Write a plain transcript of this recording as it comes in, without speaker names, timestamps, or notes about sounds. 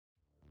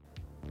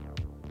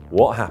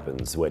What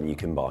happens when you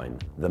combine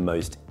the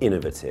most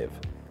innovative,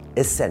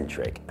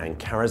 eccentric and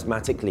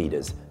charismatic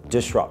leaders,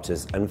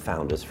 disruptors and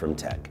founders from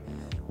tech,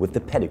 with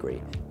the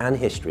pedigree and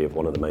history of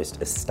one of the most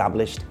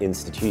established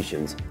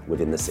institutions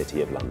within the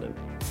City of London?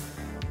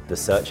 The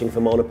Searching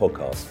for Mana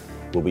podcast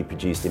will be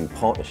produced in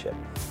partnership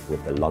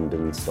with the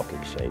London Stock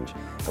Exchange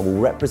and will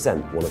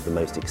represent one of the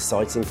most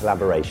exciting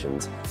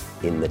collaborations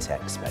in the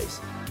tech space.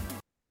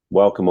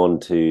 Welcome on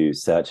to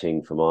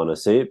Searching for Mana,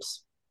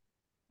 Soups.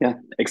 Yeah,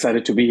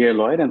 excited to be here,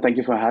 Lloyd, and thank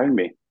you for having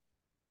me.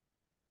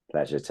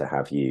 Pleasure to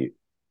have you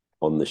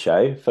on the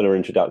show. For our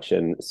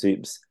introduction,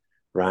 Soups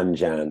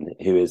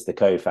Ranjan, who is the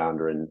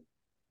co-founder and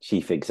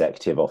chief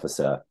executive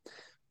officer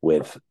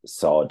with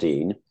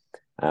Sardine.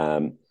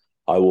 I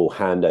will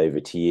hand over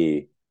to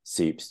you,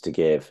 Soups, to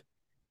give,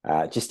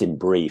 just in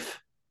brief,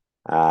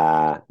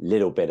 a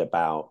little bit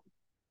about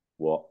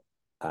what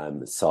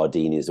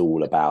Sardine is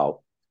all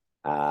about,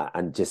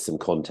 and just some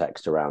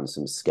context around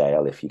some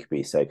scale, if you could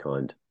be so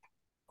kind.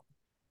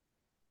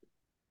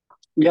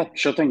 Yeah,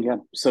 sure thing. Yeah.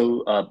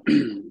 So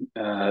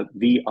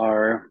we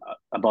are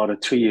about a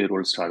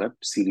 3-year-old startup,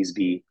 Series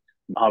B.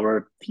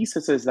 Our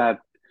thesis is that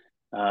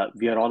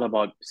we are all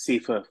about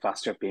safer,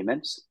 faster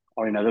payments,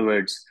 or in other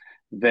words,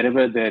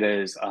 wherever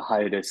there is a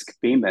high risk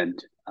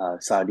payment,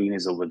 Sardine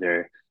is over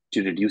there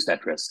to reduce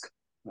that risk,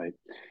 right?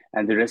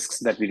 And the risks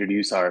that we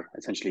reduce are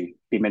essentially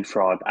payment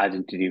fraud,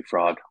 identity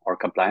fraud, or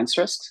compliance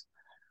risks,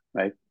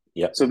 right?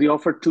 Yep. So we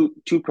offer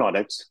two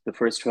products. The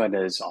first one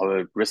is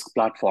our risk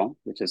platform,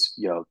 which is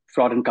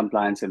fraud and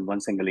compliance in one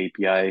single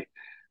API,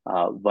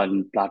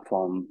 one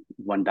platform,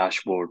 one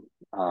dashboard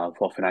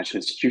for financial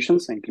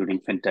institutions, including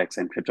fintechs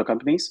and crypto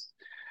companies.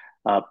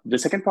 The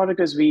second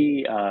product is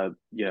we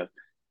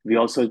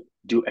also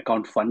do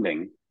account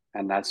funding,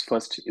 and that's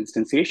first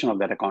instantiation of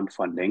that account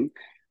funding.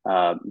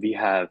 We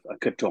have a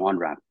crypto on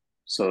ramp,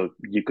 so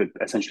you could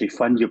essentially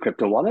fund your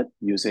crypto wallet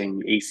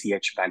using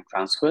ACH bank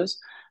transfers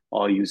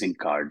or using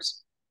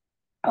cards.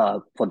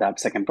 For that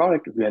second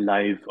product, we are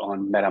live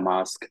on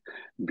MetaMask,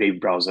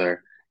 Brave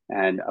browser,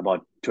 and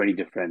about 20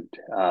 different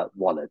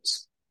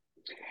wallets.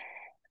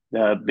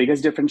 The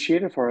biggest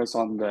differentiator for us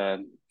on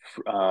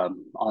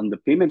the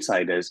payment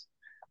side is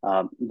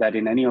that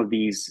in any of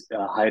these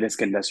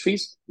high-risk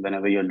industries,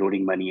 whenever you're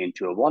loading money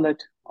into a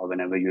wallet or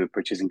whenever you're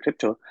purchasing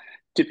crypto,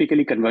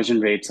 typically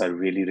conversion rates are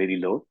really, really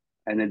low.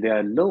 And they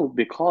are low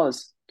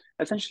because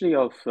essentially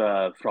of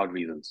fraud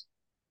reasons.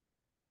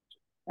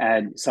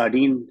 And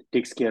Sardine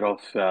takes care of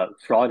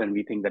fraud, and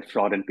we think that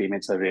fraud and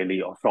payments or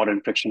fraud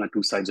and friction are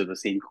two sides of the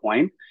same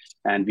coin.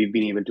 And we've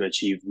been able to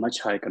achieve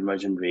much higher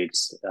conversion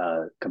rates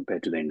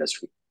compared to the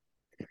industry.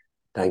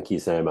 Thank you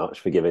so much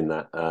for giving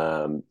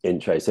that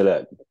intro. So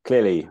look,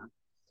 clearly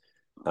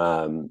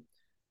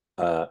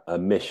a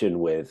mission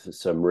with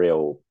some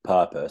real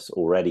purpose,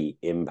 already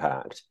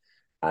impact.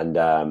 And,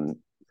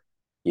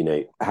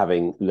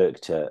 having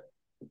looked at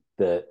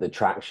the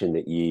traction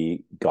that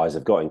you guys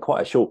have got in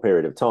quite a short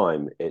period of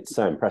time, it's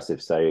so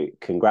impressive. So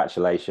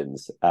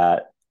congratulations.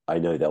 I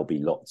know there'll be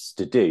lots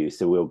to do,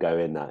 so we'll go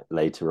in that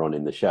later on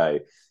in the show.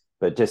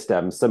 But just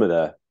some of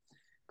the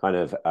kind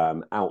of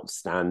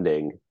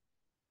outstanding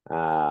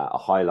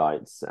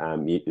highlights,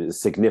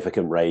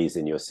 significant raise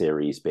in your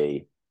Series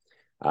B,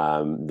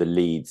 the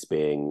leads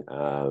being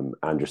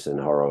Andreessen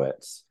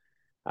Horowitz,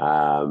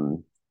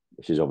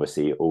 which is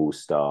obviously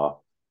all-star.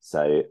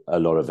 So a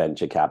lot of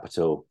venture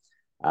capital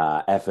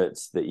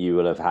efforts that you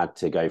will have had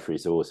to go through.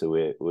 So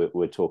also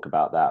we'll talk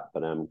about that,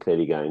 but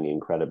clearly going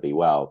incredibly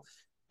well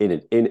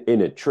in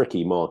a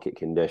tricky market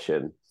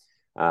condition.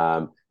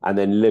 And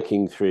then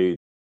looking through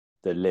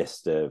the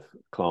list of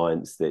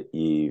clients that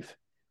you've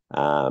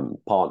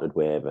partnered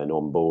with and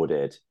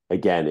onboarded,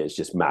 again, it's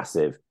just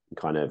massive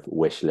kind of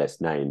wish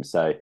list names.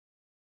 So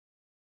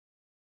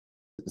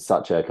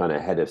such a kind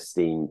of head of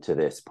steam to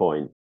this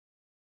point,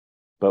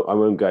 but I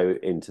won't go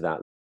into that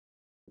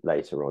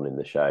later on in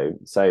the show.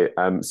 So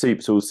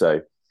Soups,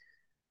 also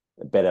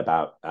a bit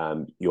about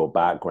your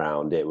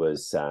background. It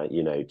was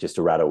just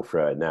to rattle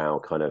through it now,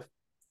 kind of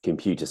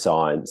computer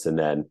science, and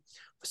then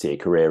obviously a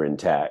career in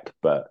tech,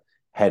 but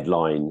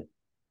headline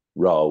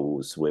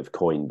roles with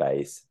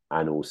Coinbase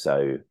and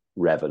also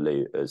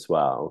Revolut as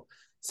well.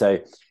 So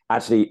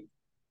actually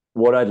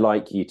what I'd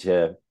like you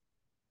to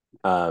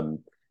kind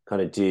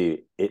of do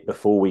it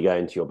before we go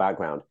into your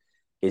background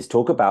is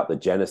talk about the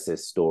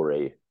genesis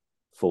story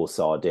for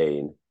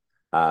Sardine.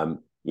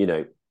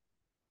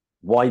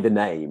 Why the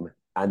name,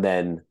 and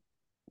then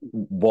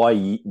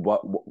why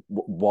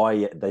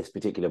at this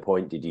particular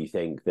point did you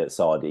think that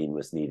Sardine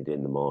was needed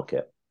in the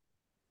market?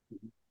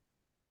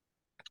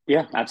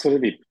 Yeah,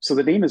 absolutely. So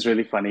the name is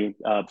really funny.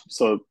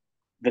 So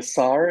the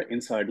SAR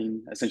in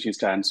Sardine essentially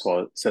stands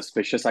for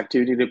Suspicious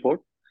Activity Report.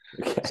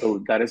 Okay.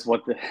 So that is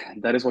what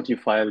you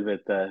file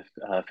with the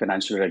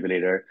financial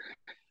regulator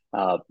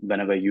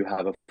whenever you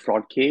have a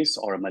fraud case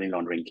or a money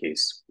laundering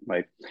case,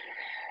 right?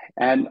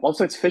 And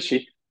also it's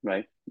fishy,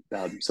 right?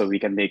 So we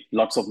can make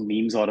lots of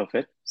memes out of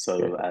it.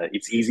 So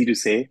it's easy to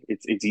say.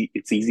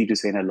 It's easy to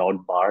say in a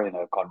loud bar, in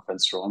a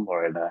conference room,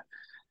 or in a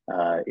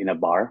in a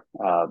bar,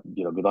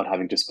 without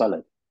having to spell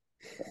it.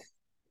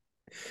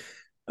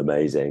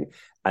 Amazing.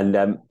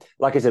 And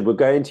like I said, we'll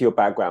go into your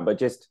background, but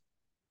just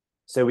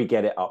so we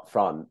get it up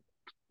front,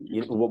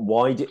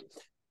 why did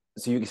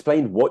so you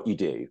explained what you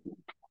do,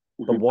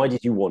 but why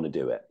did you want to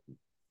do it?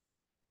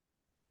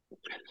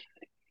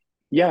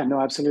 Yeah, no,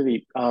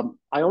 absolutely.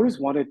 I always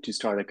wanted to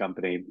start a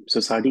company. So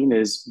Sardine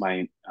is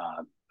my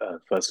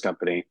first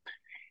company,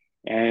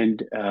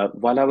 and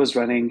while I was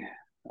running,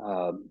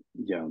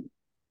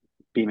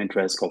 payment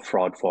risk or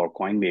fraud for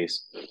Coinbase,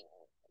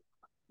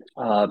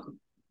 uh,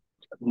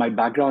 my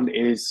background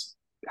is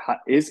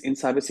in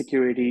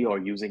cybersecurity or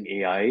using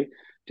AI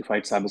to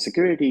fight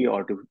cybersecurity,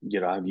 or to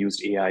I've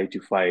used AI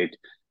to fight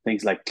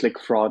things like click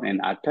fraud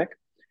and ad tech.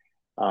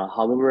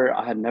 However,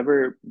 I had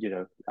never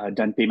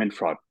done payment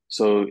fraud,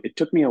 so it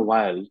took me a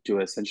while to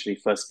essentially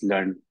first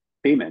learn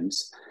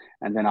payments,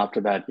 and then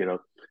after that,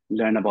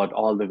 learn about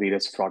all the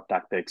various fraud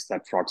tactics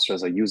that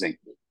fraudsters are using.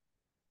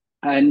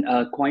 And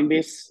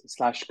Coinbase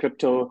slash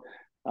crypto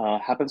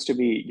happens to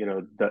be,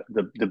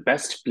 the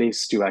best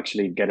place to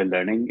actually get a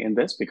learning in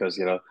this, because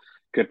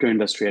crypto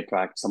industry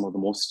attracts some of the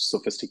most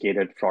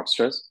sophisticated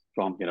fraudsters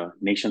from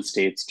nation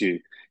states to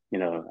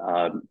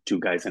two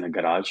guys in a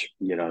garage,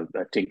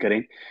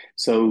 tinkering.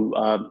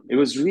 So it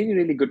was really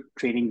really good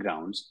training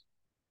grounds.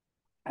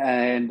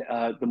 And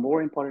the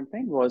more important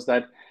thing was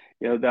that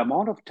the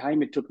amount of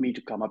time it took me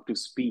to come up to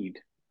speed,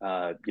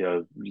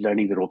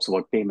 learning the ropes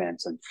about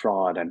payments and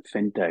fraud and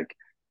fintech,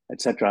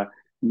 etc.,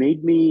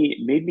 made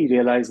me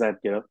realize that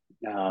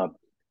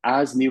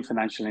as new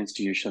financial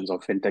institutions or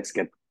fintechs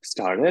get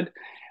started,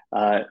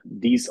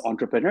 these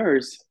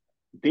entrepreneurs,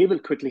 they will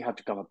quickly have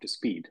to come up to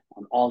speed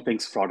on all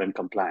things fraud and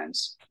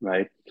compliance,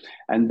 right?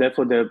 And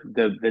therefore,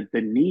 the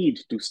need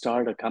to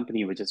start a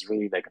company which is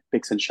really like a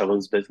picks and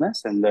shovels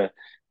business, and the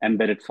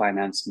embedded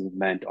finance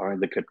movement or in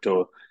the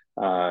crypto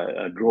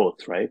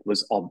growth, right,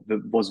 was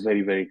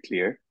very very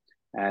clear,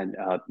 and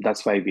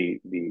that's why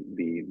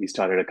we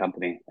started a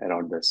company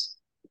around this.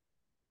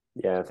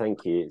 Yeah,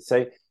 thank you.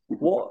 So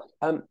what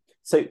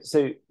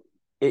so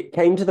it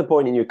came to the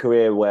point in your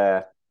career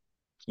where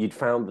you'd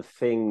found the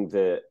thing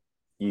that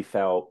you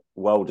felt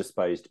well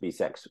disposed to be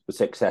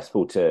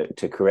successful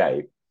to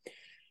create,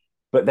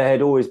 but there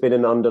had always been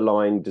an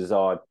underlying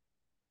desire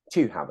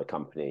to have a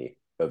company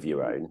of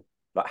your own.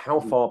 Like,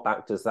 how far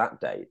back does that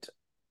date?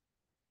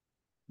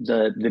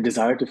 The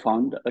desire to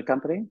found a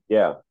company.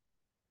 Yeah.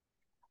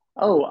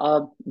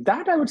 Oh,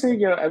 that I would say,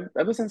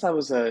 ever since I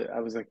was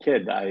a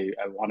kid, I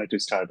wanted to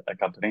start a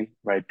company,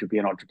 right, to be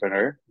an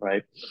entrepreneur,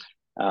 right.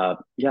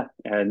 Yeah,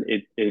 and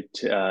it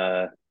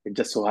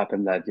just so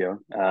happened that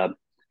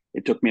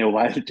it took me a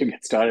while to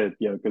get started,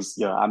 because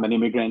I'm an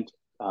immigrant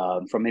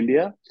from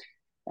India.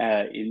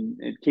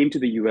 It came to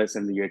the US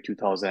in the year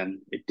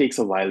 2000. It takes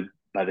a while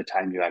by the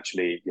time you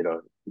actually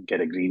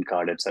get a green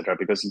card, etc.,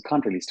 because you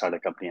can't really start a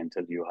company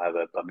until you have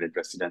a permanent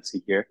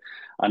residency here,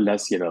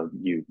 unless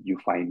you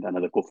find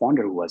another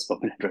co-founder who has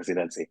permanent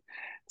residency.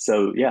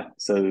 So yeah,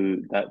 so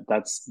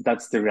that's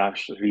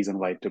the reason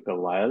why it took a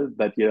while.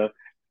 But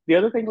the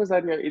other thing was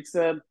that it's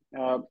a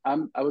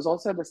I was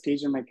also at the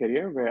stage in my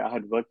career where I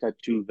had worked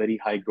at two very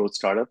high growth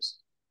startups,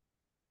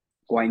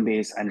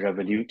 Coinbase and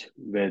Revolut,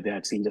 where they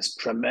had seen just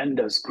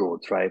tremendous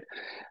growth, right?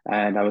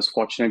 And I was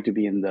fortunate to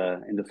be in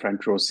the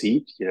front row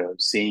seat,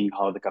 seeing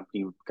how the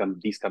company would come,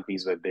 these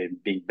companies were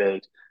being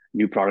built,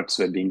 new products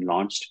were being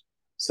launched.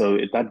 So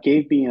that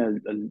gave me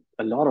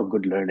a lot of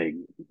good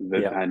learning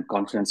Yeah. and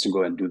confidence to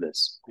go and do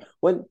this.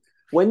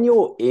 When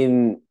you're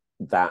in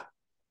that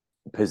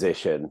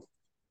position,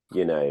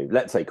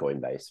 let's say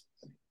Coinbase,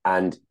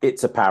 and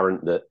it's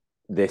apparent that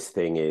this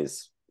thing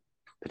is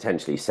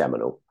potentially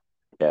seminal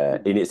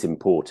in its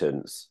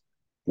importance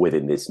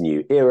within this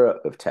new era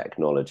of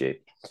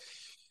technology.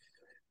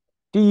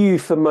 Do you,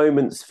 for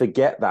moments,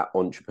 forget that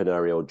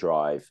entrepreneurial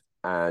drive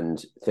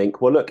and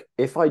think, well, look,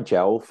 if I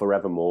gel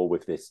forevermore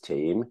with this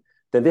team,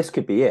 then this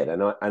could be it,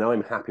 and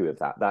I'm happy with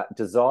that. That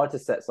desire to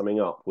set something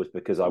up was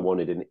because I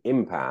wanted an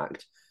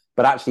impact,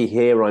 but actually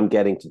here I'm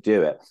getting to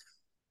do it,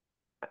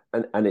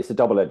 and it's a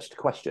double-edged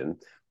question.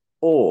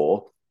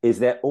 Or is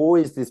there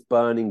always this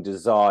burning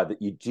desire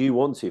that you do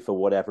want to, for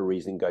whatever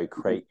reason, go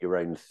create your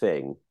own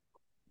thing?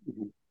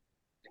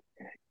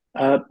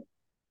 Uh,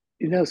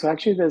 so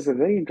actually, there's a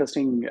very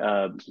interesting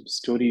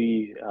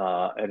story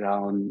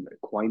around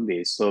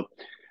Coinbase. So,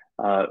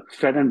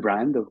 Fred and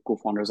Brian, the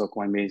co-founders of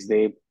Coinbase,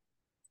 they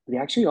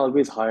actually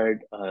always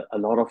hired a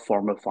lot of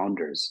former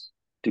founders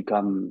to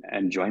come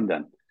and join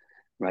them,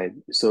 right?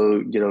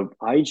 So,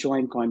 I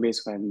joined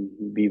Coinbase when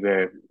we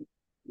were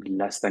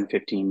less than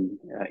 15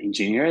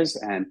 engineers,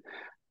 and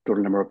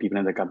total number of people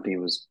in the company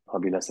was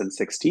probably less than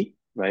 60,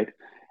 right?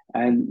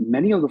 And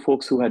many of the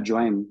folks who had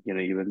joined,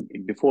 even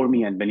before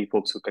me, and many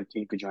folks who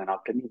continued to join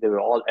after me, they were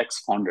all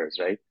ex-founders,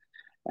 right?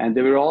 And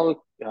they were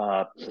all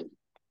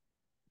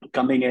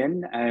coming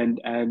in and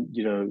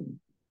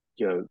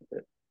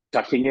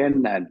tucking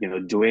in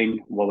and doing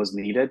what was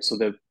needed. So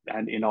that,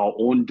 and in our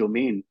own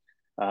domain,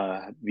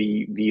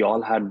 we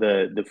all had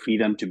the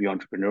freedom to be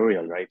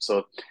entrepreneurial, right?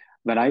 So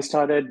when I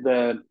started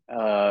at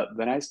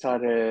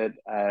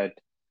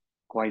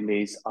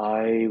Coinbase,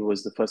 I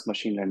was the first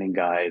machine learning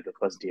guy, the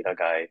first data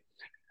guy.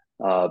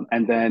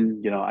 And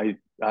then,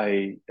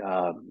 I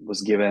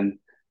was given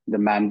the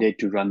mandate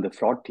to run the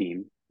fraud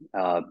team.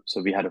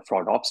 So we had a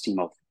fraud ops team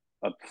of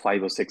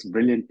 5 or 6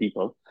 brilliant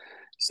people.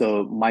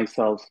 So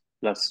myself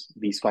plus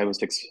these 5 or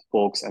 6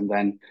 folks, and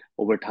then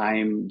over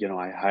time,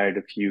 I hired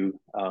a few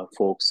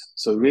folks.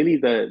 So really,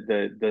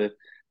 the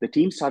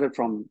team started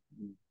from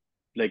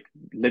like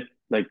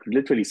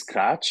literally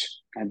scratch,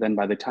 and then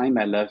by the time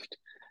I left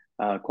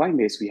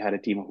Coinbase, we had a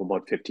team of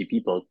about 50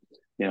 people,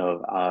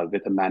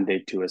 with a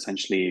mandate to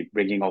essentially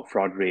bringing our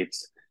fraud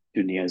rates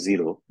to near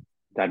zero.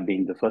 That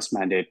being the first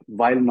mandate,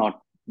 while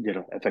not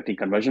affecting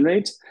conversion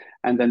rates,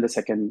 and then the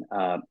second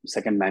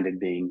mandate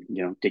being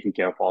taking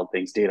care of all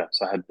things data.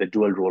 So I had the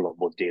dual role of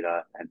both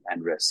data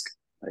and risk.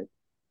 Right.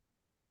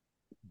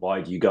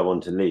 Why do you go on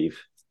to leave?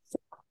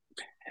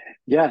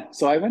 Yeah,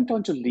 so I went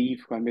on to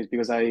leave Coinbase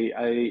because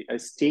I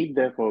stayed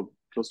there for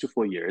close to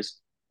 4 years.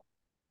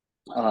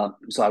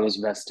 So I was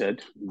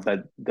vested.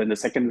 But then the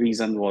second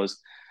reason was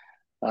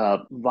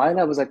while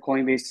I was at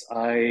Coinbase,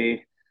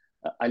 I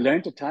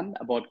learned a ton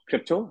about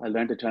crypto. I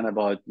learned a ton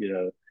about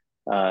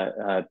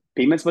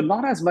payments, but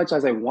not as much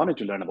as I wanted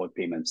to learn about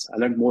payments. I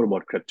learned more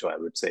about crypto, I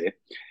would say,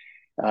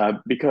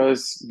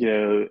 because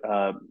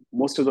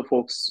most of the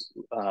folks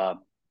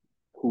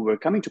who were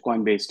coming to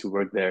Coinbase to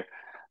work there,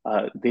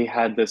 they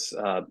had this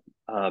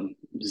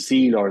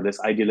zeal or this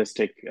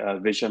idealistic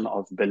vision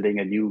of building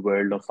a new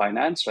world of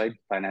finance, right?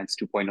 Finance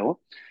 2.0.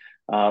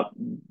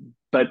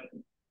 But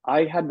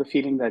I had the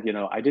feeling that,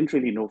 I didn't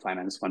really know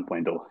Finance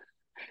 1.0,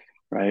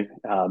 right?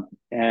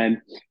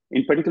 And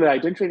in particular, I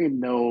didn't really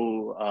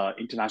know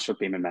international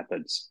payment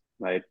methods,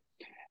 right?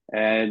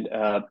 And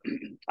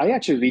I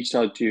actually reached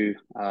out to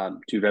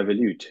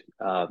Revolut,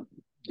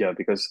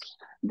 because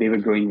they were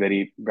growing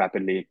very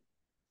rapidly.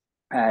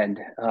 And,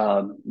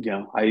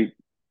 I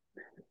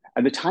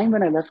at the time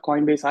when I left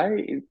Coinbase,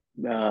 I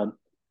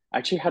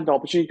actually had the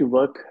opportunity to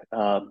work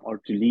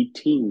or to lead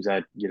teams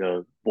at,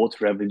 both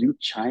Revolut,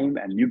 Chime,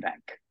 and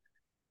Nubank,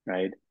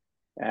 right?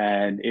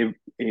 And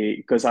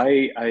because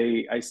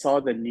I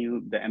saw the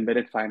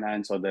embedded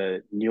finance or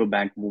the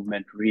neobank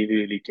movement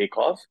really take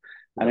off,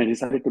 and I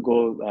decided to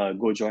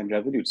go join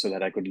Revolut so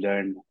that I could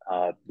learn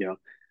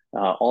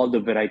all the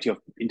variety of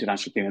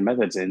international payment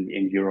methods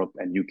in Europe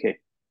and UK.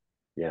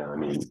 Yeah, I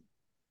mean,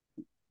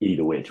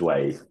 either which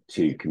way,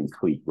 two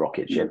complete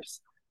rocket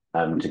ships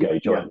to go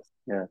join.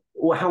 Yeah.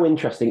 Well, how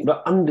interesting.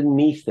 But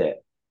underneath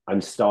it,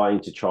 I'm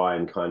starting to try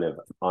and kind of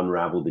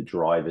unravel the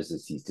drivers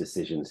as these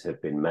decisions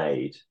have been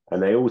made.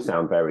 And they all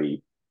sound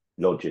very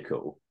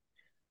logical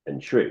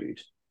and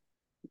shrewd.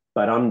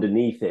 But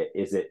underneath it,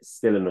 is it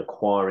still an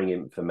acquiring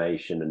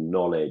information and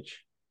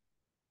knowledge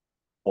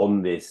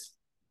on this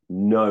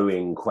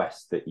knowing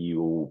quest that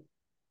you will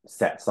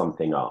set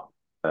something up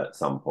at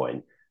some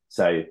point?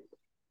 So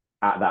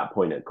at that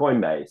point at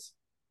Coinbase,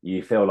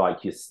 you feel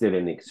like you're still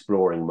in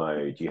exploring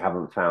mode. You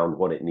haven't found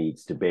what it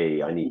needs to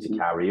be. I need to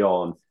carry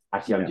on.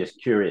 Actually, I'm just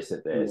curious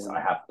at this. I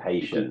have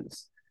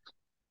patience.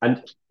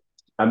 And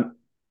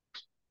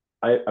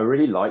I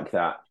really like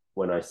that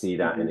when I see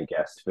that in a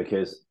guest,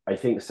 because I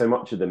think so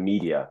much of the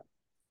media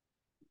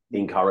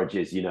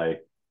encourages,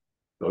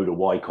 go to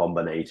Y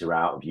Combinator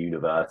out of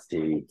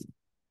university,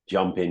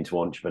 jump into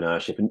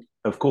entrepreneurship. And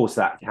of course,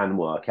 that can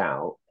work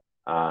out,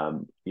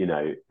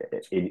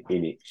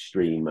 in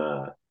extreme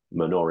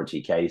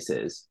minority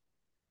cases.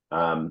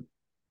 But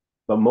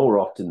more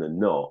often than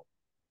not,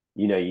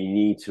 you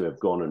need to have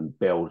gone and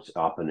built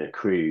up and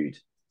accrued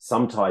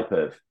some type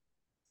of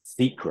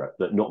secret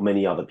that not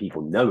many other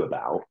people know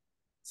about,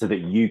 so that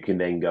you can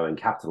then go and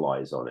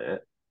capitalize on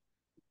it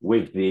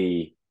with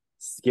the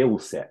skill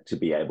set to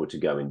be able to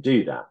go and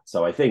do that.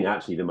 So I think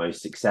actually the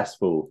most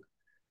successful,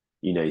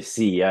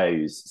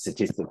 CEOs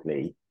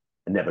statistically,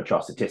 and never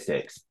trust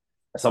statistics,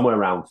 are somewhere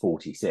around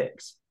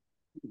 46,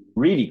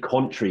 really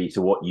contrary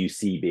to what you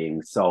see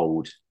being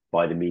sold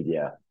by the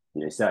media,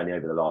 certainly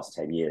over the last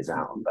 10 years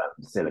out of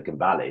Silicon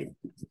Valley.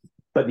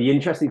 But the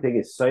interesting thing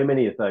is so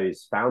many of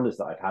those founders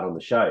that I've had on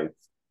the show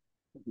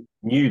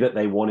knew that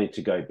they wanted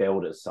to go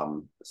build at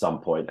some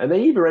point. And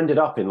they either ended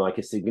up in like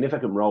a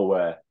significant role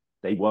where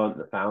they weren't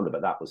the founder,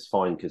 but that was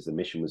fine because the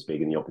mission was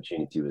big and the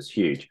opportunity was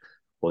huge,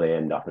 or they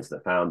end up as the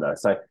founder.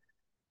 So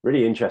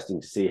really interesting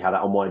to see how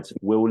that unwinds.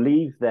 We'll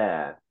leave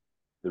there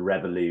the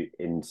Revolut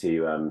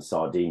into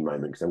Sardine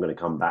moment, because I'm going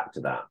to come back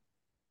to that.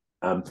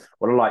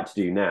 What I'd like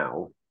to do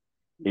now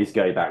is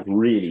go back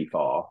really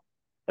far,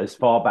 as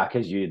far back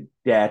as you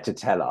dare to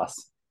tell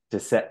us, to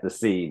set the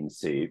scene,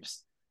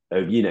 Soups,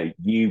 of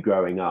you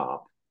growing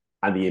up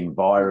and the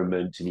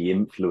environment and the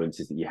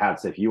influences that you had.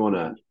 So if you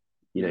want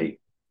to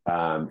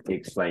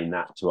explain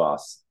that to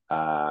us,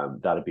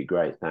 that'd be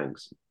great.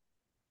 Thanks.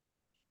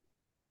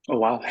 Oh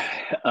wow.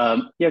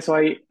 So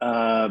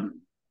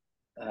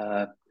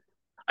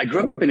I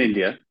grew up in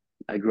India.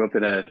 I grew up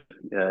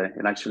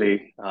in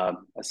actually a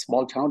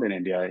small town in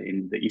India,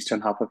 in the eastern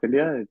half of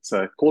India. It's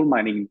a coal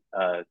mining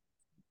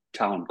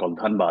town called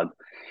Dhanbad.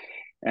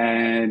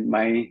 And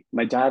my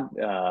dad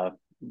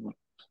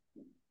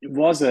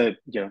was a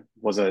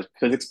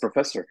physics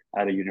professor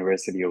at a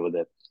university over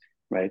there,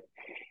 right?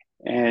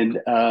 And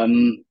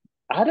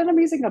I had an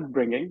amazing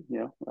upbringing.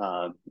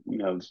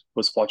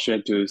 Was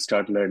fortunate to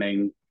start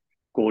learning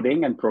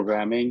coding and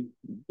programming.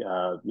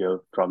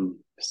 From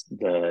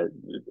the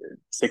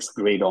sixth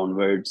grade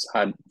onwards,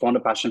 had found a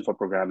passion for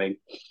programming.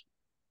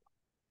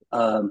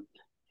 Um,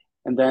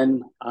 and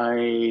then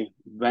I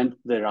went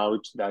the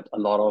route that a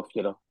lot of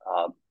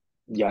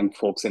young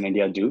folks in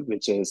India do,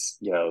 which is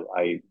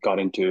I got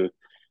into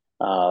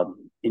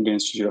Indian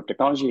Institute of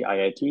Technology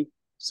 (IIT).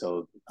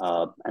 So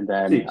and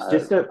then Suits,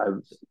 just to I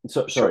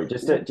sorry, sure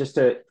yeah just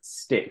to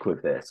stick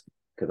with this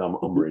because I'm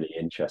hmm really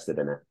interested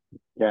in it.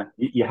 yeah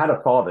You had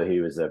a father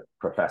who was a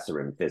professor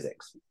in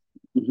physics.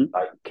 hmm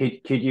Like,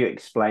 could you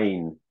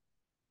explain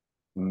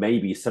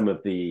maybe some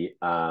of the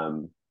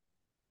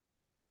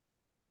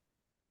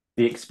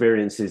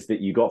experiences that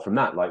you got from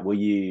that? Like, were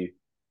you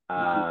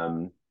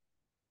hmm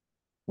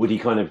would he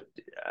kind of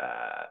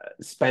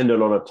spend a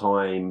lot of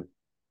time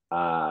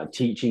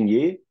teaching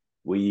you?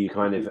 Were you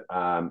kind hmm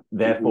of hmm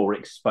therefore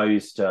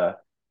exposed to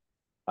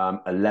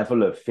a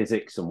level of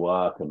physics and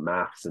work and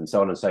maths and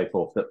so on and so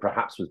forth that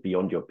perhaps was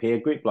beyond your peer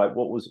group? Like,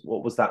 what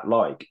was that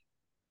like?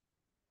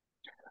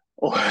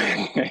 Oh,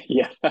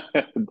 yeah,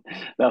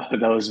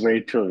 that was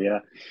very true. Yeah,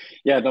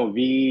 yeah. No,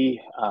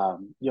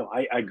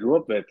 I grew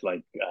up with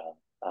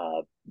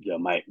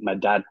my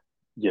dad,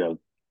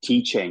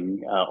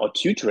 teaching or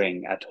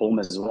tutoring at home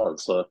as well.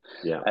 So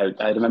Yeah.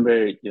 I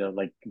remember,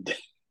 like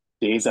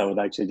days I would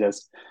actually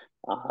just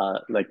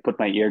like put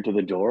my ear to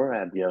the door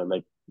and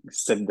like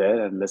sit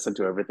there and listen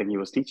to everything he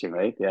was teaching.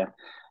 Right? Yeah.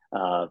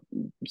 Uh,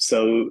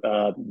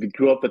 we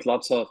grew up with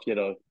lots of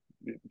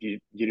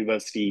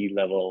university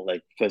level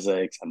like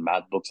physics and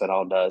math books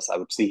around us. I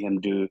would see him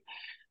do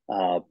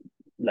uh,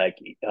 like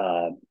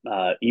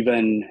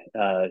even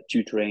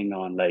tutoring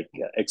on like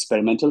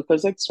experimental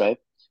physics, right?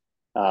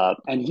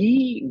 And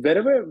he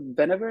whenever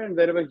and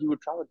wherever he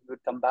would travel, he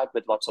would come back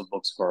with lots of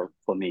books for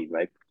me,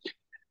 right?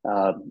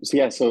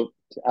 So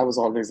I was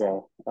always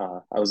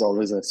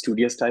a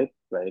studious type,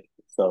 right?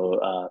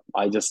 So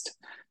I just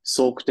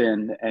soaked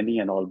in any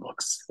and all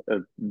books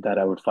that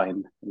I would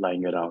find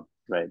lying around,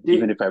 right? Do,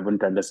 Even if I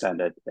wouldn't understand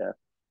it. Yeah.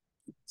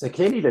 so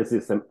clearly, there's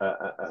this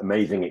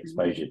amazing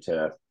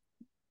exposure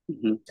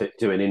hmm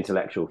to an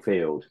intellectual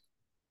field.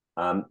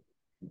 Um,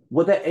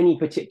 were there any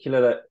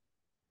particular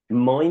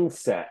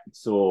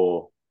mindsets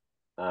or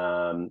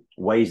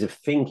ways of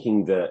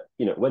thinking that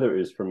whether it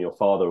was from your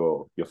father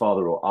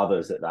or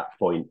others at that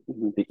point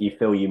hmm that you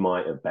feel you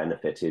might have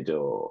benefited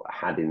or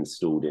had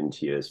installed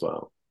into you as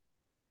well?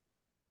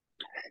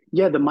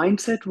 Yeah, the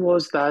mindset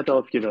was that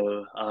of,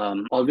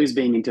 always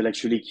being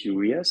intellectually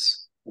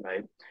curious,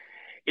 right?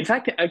 In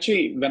fact,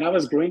 actually, when I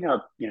was growing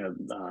up,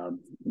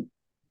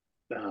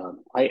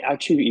 I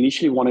actually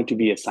initially wanted to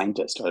be a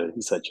scientist or a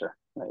researcher,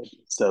 right?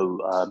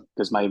 So,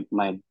 because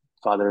my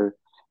father,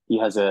 he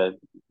has a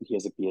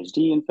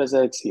PhD in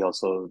physics. He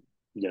also,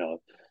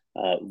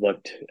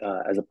 worked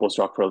as a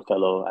postdoctoral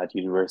fellow at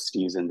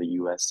universities in the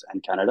U.S.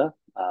 and Canada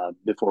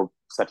before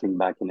settling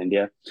back in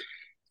India.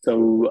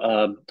 So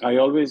I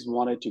always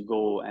wanted to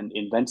go and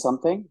invent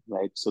something,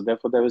 right? So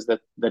therefore, there was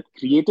that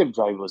creative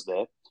drive was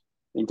there,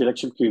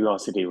 intellectual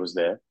curiosity was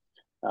there,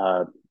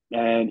 uh,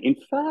 and in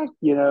fact,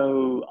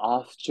 uh,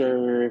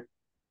 after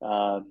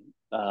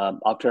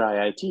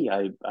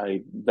IIT,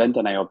 I went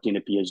and I obtained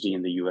a PhD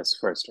in the US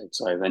first, right?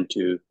 So I went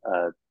to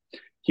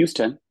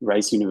Houston,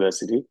 Rice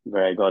University,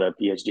 where I got a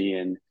PhD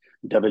in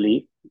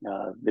EE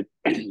with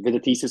with a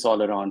thesis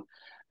all around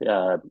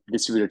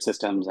distributed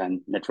systems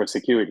and network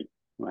security,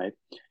 right?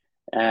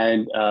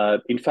 And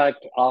in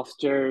fact,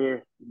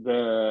 after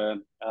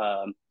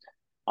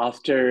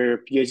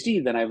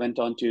PhD, then I went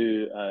on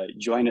to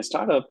join a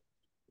startup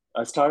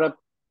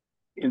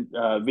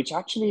which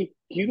actually,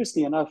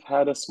 curiously enough,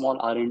 had a small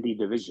R&D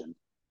division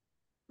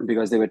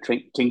because they were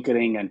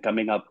tinkering and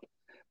coming up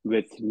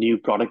with new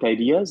product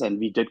ideas, and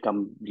we did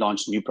come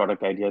launch new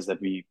product ideas that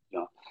we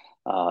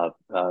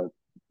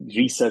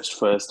researched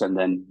first and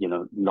then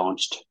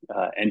launched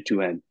end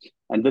to end.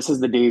 And this is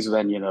the days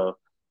when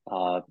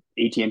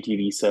AT&T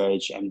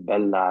Research and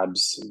Bell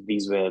Labs,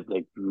 these were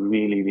like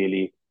really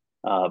really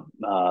uh,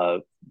 uh,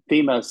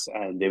 famous,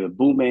 and they were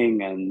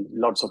booming, and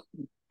lots of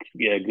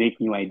great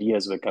new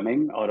ideas were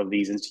coming out of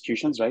these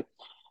institutions, right?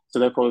 So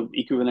therefore,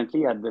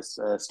 equivalently at this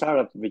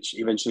startup, which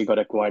eventually got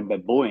acquired by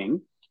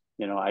Boeing,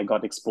 I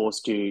got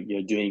exposed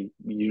to doing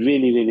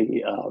really,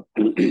 really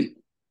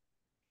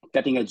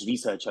cutting edge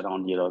research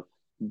around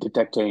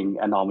detecting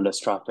anomalous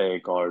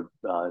traffic or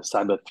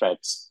cyber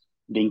threats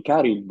being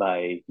carried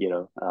by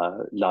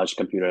large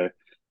computer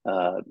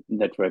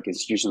network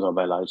institutions or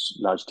by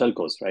large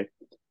telcos, right?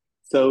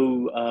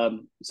 So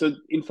so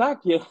in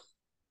fact, yeah,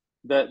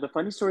 the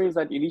funny story is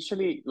that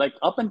initially, like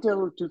up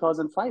until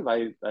 2005,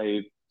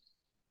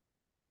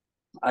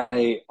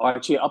 I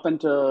actually up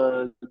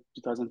until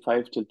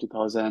 2005 till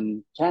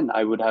 2010,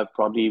 I would have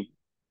probably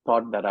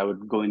thought that I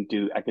would go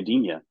into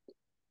academia.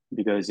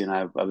 because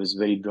I was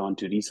very drawn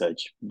to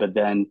research. But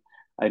then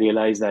I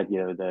realized that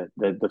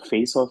the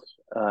face of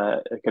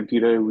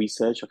computer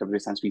research or computer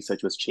science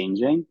research was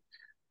changing.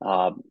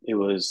 It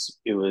was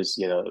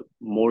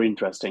more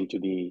interesting to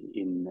be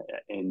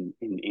in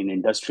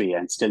industry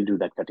and still do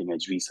that cutting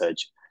edge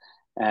research.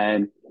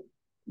 And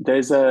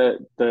therefore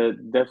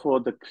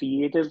the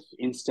creative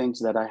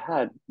instincts that I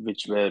had,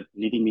 which were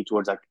leading me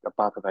towards a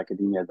path of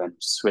academia, then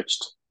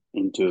switched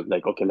into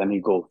like, okay, let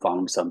me go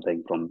found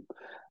something from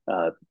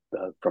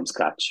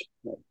scratch.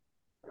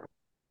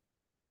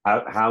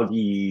 How do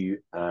you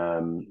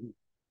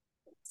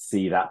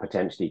see that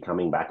potentially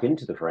coming back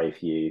into the fray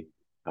for you,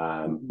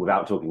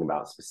 without talking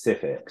about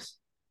specifics?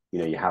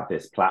 You have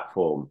this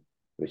platform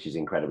which is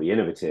incredibly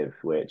innovative,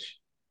 which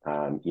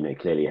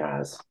clearly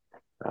has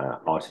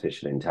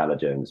artificial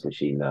intelligence,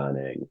 machine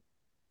learning.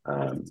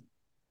 I'm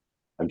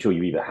sure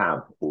you either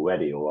have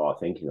already or are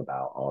thinking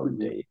about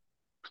R&D.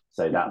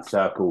 So that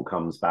circle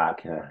comes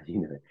back, and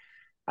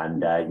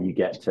you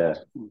get to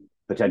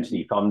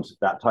potentially fund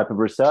that type of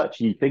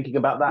research. Are you thinking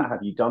about that?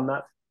 Have you done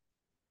that?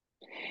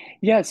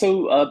 Yeah,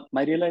 so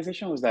my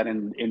realization was that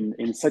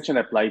in such an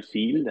applied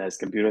field as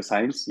computer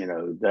science,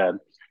 the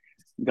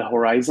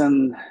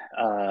horizon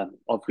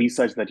of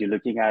research that you're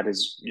looking at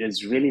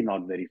is really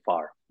not very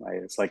far,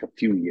 right? It's like a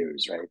few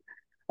years, right?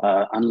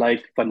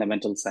 Unlike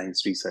fundamental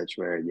science research,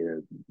 where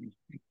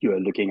you're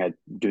looking at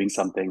doing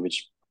something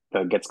which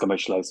gets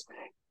commercialized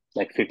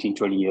like 15,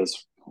 20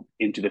 years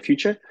into the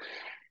future.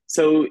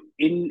 So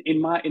in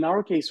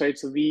our case, right?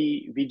 So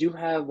we do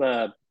have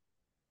a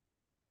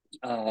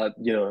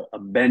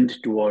bend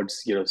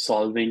towards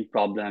solving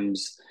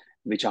problems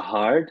which are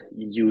hard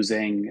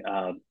using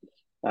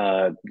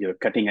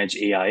cutting edge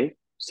AI.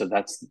 So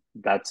that's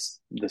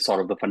the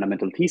sort of the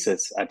fundamental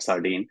thesis at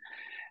Sardine.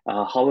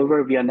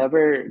 However, we are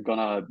never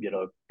gonna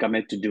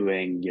commit to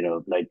doing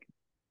like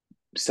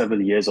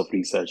several years of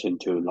research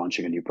into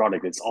launching a new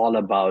product. It's all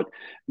about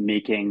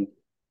making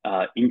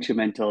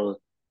incremental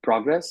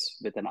progress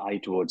with an eye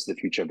towards the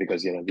future,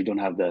 because we don't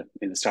have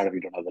in the startup, we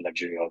don't have the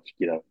luxury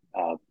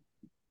of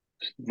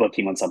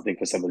working on something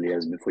for several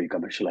years before you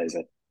commercialize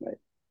it, right?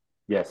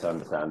 Yes, I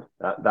understand.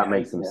 That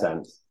makes some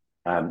sense.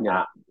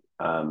 At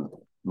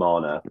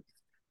Mana,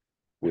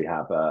 we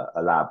have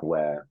a lab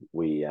where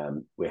we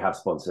have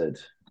sponsored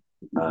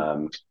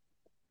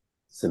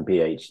some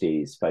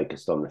PhDs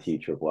focused on the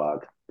future of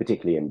work,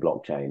 particularly in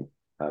blockchain,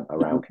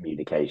 around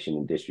communication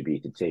and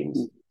distributed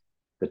teams.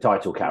 The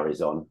title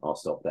carries on. I'll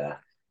stop there.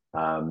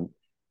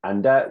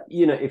 And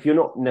if you're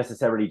not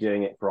necessarily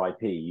doing it for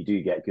IP, you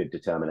do get good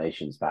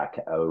determinations back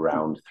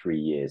around 3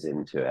 years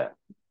into it.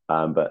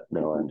 But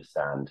no, I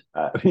understand.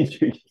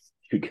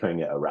 You're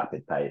going at a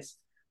rapid pace.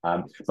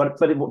 But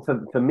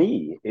for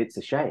me, it's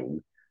a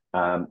shame.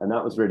 And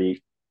that was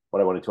really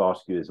what I wanted to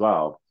ask you as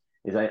well.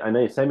 Is I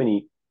know so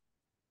many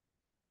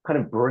kind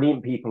of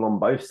brilliant people on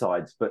both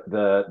sides, but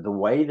the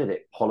way that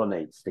it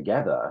pollinates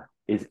together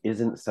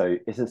isn't so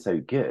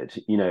good.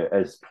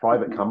 As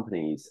private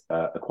companies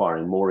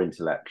acquiring more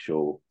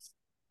intellectual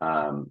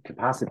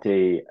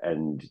capacity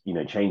and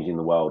changing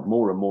the world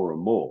more and more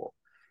and more,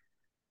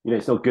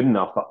 it's not good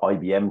enough for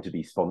IBM to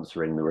be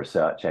sponsoring the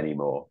research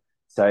anymore.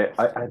 So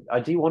I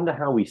do wonder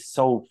how we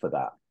solve for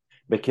that,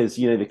 because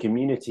the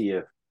community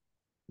of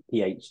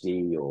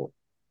PhD or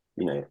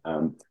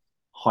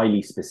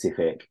highly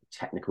specific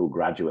technical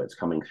graduates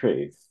coming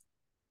through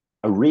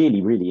are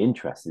really, really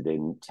interested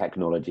in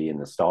technology in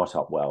the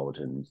startup world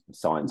and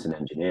science and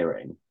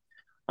engineering.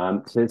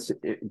 So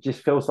it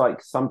just feels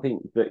like something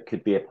that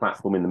could be a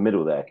platform in the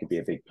middle there could be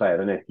a big player. I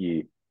don't know if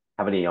you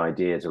have any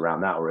ideas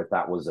around that, or if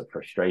that was a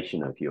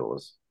frustration of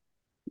yours.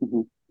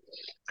 Mm-hmm.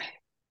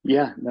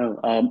 Yeah, no,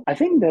 I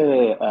think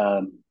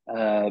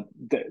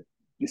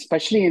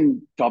especially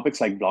in topics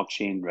like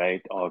blockchain,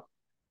 right, or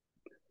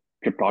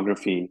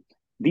cryptography,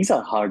 these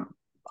are hard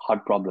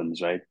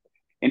problems, right?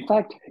 In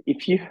fact,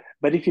 if you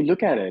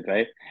look at it,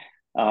 right,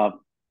 uh,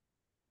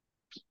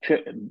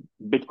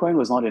 Bitcoin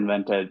was not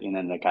invented in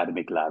an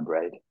academic lab,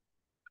 right?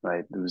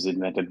 Right, it was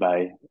invented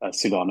by a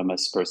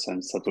pseudonymous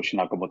person, Satoshi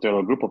Nakamoto, or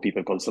a group of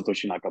people called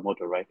Satoshi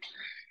Nakamoto, right?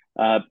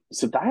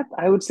 So that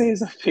I would say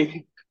is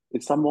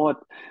it's somewhat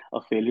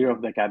a failure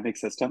of the academic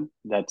system,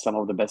 that some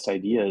of the best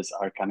ideas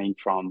are coming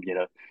from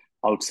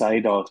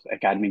outside of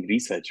academic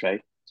research,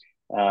 right?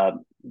 Uh,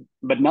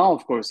 but now,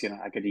 of course,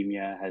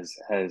 academia has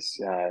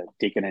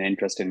taken an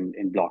interest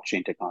in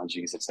blockchain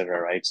technologies, et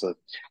cetera, right? So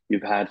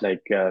you've had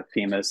like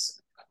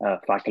famous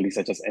faculty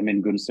such as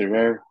Emin Gün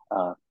Sirer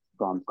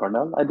from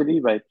Cornell, I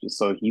believe, right?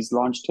 So he's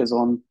launched his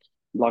own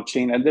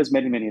blockchain, and there's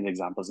many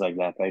examples like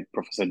that, right?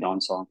 Professor Don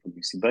Song from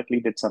UC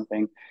Berkeley did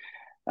something.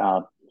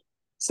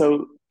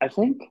 So I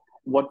think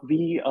what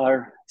we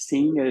are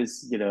seeing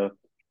is,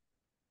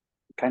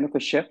 kind of a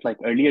shift. Like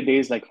earlier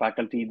days, like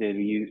faculty, they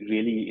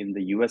really in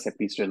the US at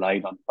least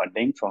relied on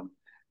funding from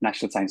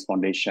National Science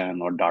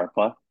Foundation or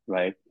DARPA,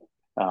 right,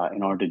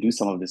 in order to do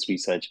some of this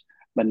research.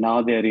 But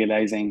now they're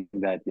realizing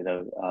that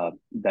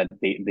that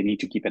they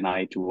need to keep an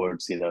eye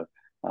towards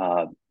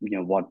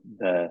what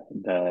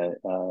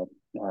the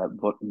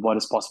what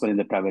is possible in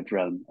the private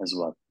realm as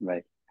well,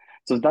 right?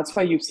 So that's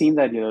why you've seen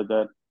that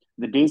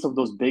the days of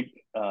those big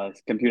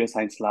computer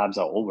science labs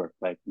are over.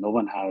 Like no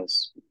one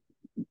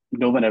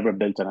ever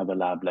built another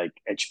lab like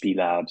HP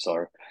Labs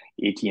or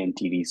AT&T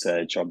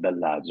Research or Bell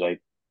Labs, right?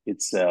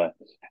 It's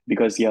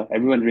because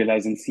everyone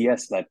realized in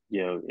CS that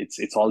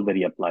it's all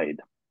very applied.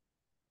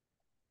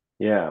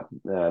 Yeah,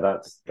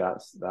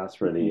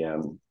 that's really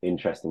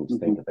interesting to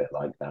think of it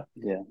like that.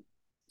 Yeah.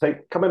 So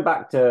coming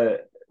back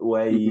to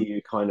where Mm-hmm.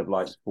 you kind of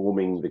like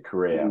forming the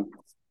career,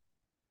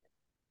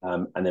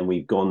 and then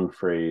we've gone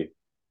through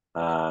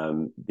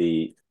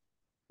the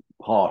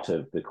part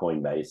of the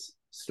Coinbase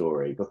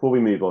story. Before we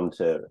move on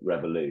to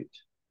Revolut,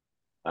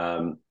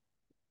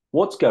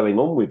 what's going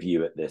on with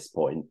you at this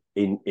point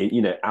in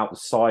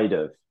outside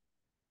of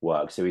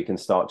work, so we can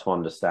start to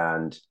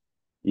understand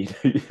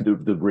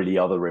the really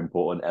other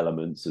important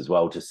elements as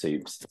well to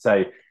Soups.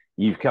 So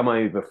you've come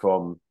over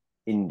from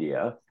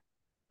India,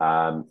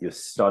 you're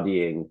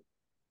studying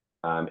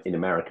in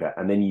America,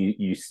 and then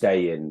you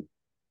stay in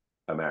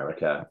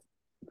America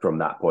from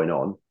that point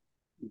on.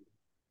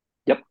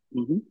 Yep.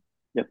 Mm-hmm.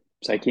 Yep.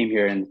 So I came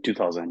here in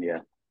 2000. Yeah.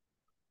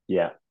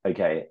 Yeah.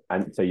 Okay.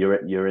 And so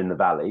you're in the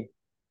Valley.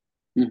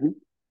 Mm-hmm.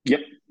 Yep.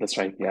 That's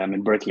right. Yeah. I'm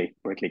in Berkeley,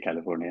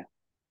 California.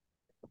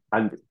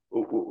 And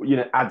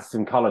add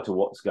some color to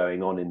what's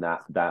going on in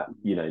that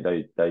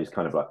those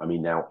kind of like, I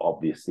mean, now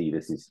obviously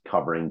this is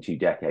covering 2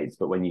 decades,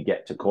 but when you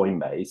get to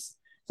Coinbase,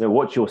 so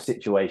what's your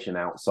situation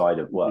outside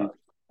of work?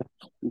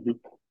 Mm-hmm.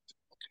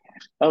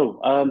 Oh,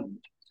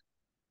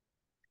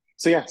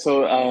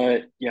 so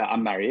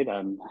I'm married.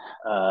 I'm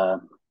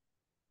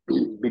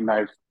been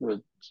married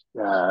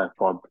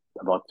for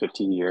about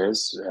 15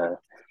 years,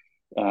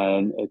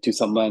 and to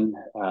someone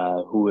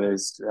who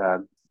is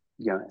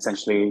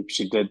essentially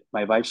she did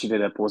a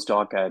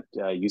postdoc at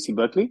UC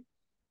Berkeley.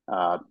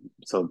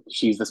 So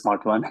she's the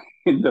smart one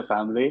in the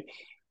family,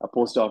 a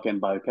postdoc in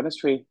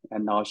biochemistry,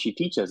 and now she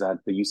teaches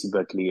at the UC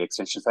Berkeley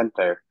Extension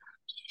Center.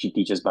 She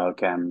teaches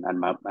biochem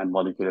and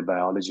molecular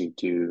biology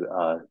to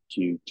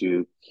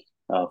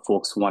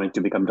folks wanting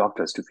to become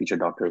doctors, to future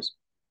doctors.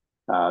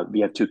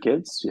 We have two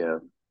kids,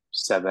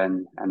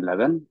 7 and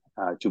 11,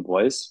 two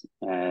boys,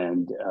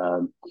 and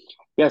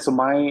so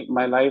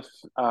my life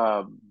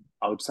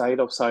outside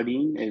of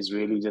Sardine is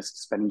really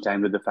just spending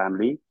time with the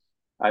family.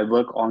 I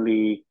work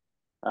only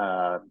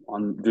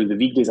on during the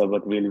weekdays. I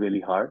work really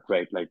really hard,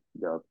 right? Like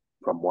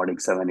from morning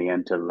 7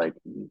 a.m. till like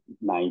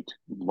night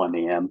 1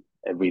 a.m.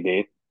 every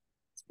day.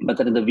 But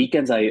then in the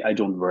weekends, I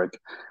don't work.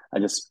 I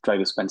just try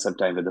to spend some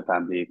time with the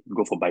family,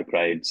 go for bike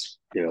rides,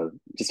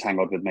 just hang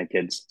out with my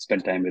kids,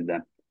 spend time with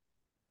them.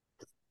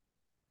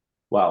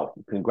 Well,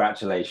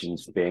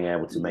 congratulations for being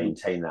able to Mm-hmm.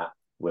 maintain that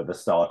with a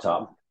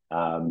startup.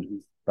 Mm-hmm.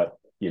 But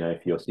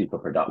if you're super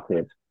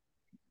productive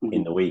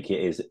in the week,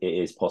 it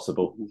is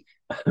possible.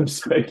 Mm-hmm.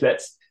 So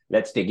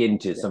let's dig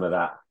into some of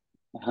that.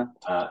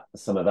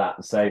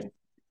 So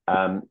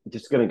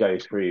just going to go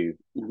through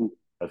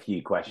a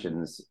few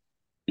questions.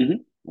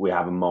 Mm-hmm. We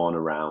have a mana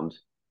round,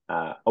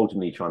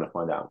 ultimately trying to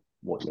find out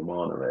what your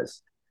mana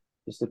is.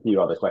 Just a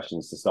few other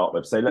questions to start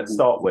with. So let's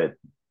start with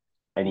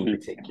any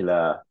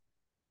particular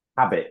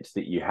habit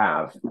that you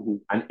have,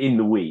 and in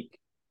the week,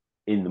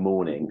 in the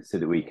morning, so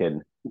that we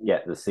can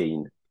get the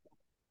scene.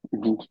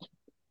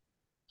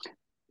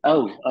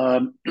 Oh,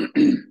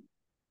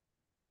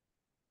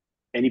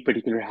 any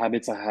particular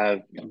habits I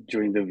have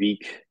during the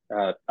week?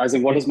 As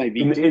in, what does my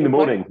weekday in the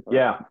look like? morning?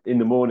 Yeah, in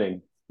the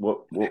morning.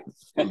 What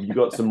you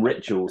got some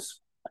rituals?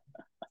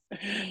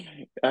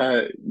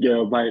 My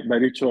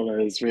ritual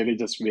is really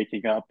just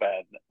waking up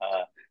and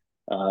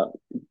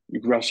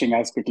rushing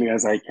as quickly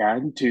as I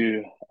can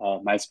to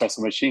my espresso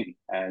machine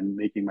and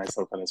making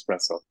myself an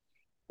espresso,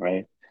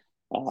 right?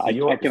 I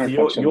cannot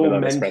function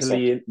without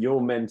espresso.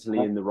 You're mentally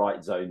in the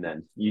right zone.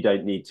 Then you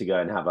don't need to go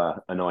and have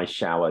a nice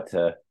shower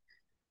to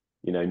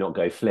not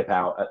go flip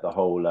out at the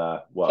whole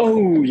work.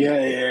 Oh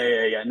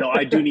yeah. No,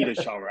 I do need a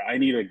shower. I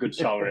need a good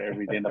shower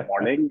every day in the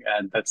morning,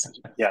 and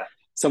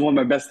some of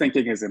my best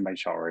thinking is in my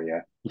shower.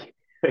 Yeah.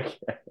 Okay.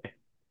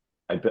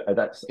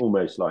 That's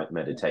almost like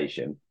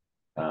meditation.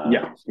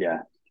 Yeah.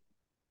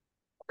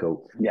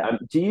 Cool. Yeah.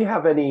 Do you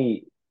have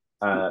any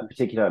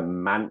particular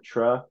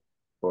mantra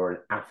or an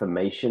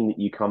affirmation that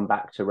you come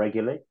back to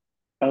regularly?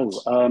 Oh,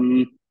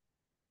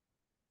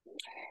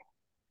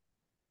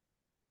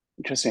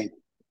 interesting.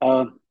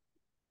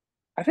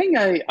 I think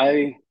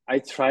I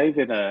thrive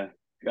in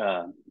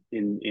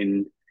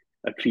in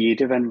a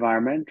creative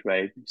environment,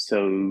 right?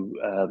 So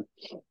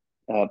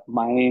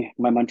my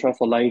mantra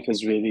for life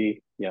is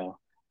really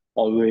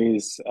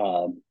always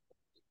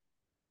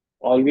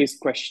always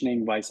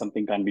questioning why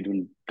something can't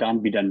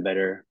be done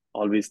better.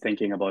 Always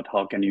thinking about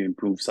how can you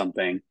improve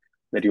something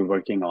that you're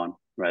working on,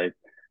 right?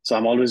 So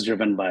I'm always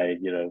driven by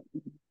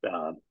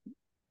uh,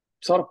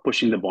 sort of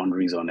pushing the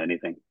boundaries on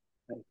anything.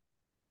 Right?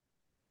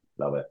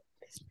 Love it.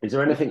 Is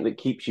there anything that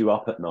keeps you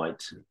up at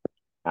night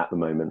at the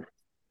moment?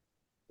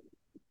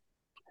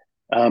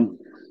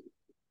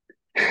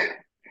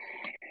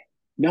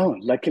 No,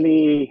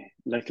 luckily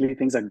luckily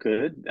things are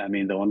good. I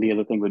mean, the only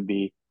other thing would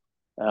be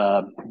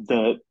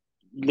the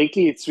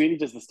lately it's really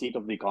just the state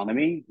of the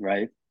economy,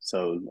 right?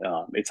 So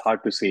it's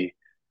hard to see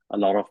a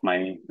lot of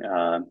my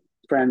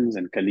friends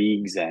and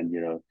colleagues and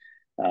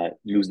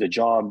lose their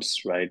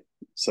jobs, right?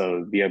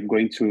 So we are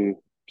going through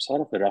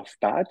sort of a rough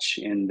patch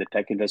in the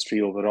tech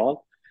industry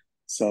overall.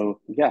 So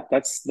yeah,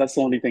 that's the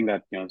only thing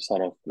that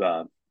sort of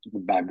the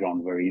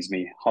background worries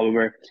me.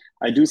 However,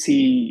 I do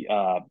see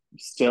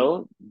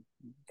still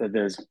that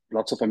there's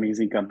lots of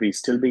amazing companies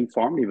still being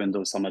formed, even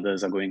though some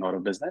others are going out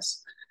of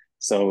business.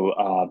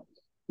 So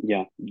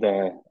yeah,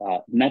 the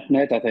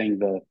net, I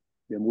think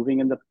we're moving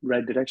in the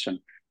right direction.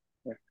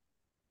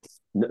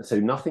 Yeah. So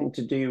nothing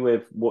to do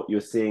with what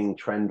you're seeing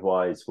trend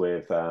wise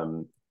with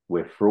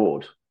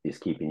fraud is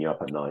keeping you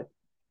up at night.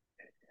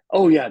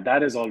 Oh yeah,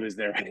 that is always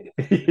there.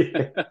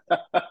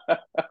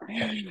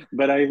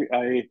 But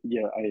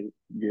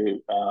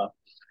yeah,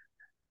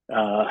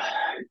 uh,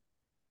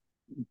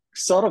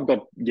 sort of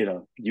got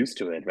used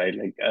to it, right?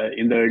 Like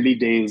in the early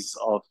days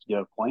of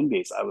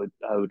Coinbase, I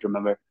would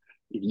remember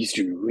it used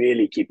to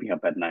really keep me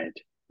up at night,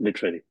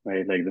 literally,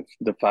 right? Like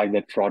the fact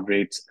that fraud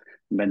rates,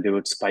 when they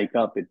would spike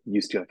up, it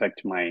used to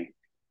affect my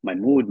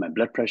mood, my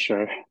blood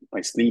pressure,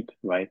 my sleep,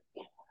 right?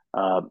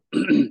 uh,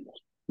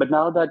 but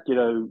now that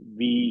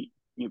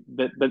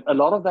but a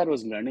lot of that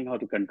was learning how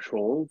to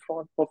control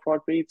fraud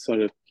rates.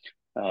 So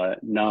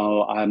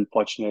now I'm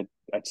fortunate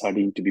at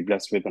Sardine to be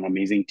blessed with an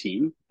amazing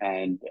team,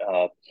 and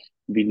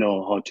we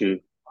know how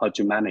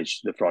to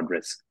manage the fraud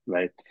risk.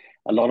 Right.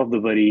 A lot of the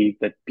worry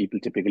that people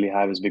typically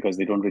have is because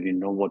they don't really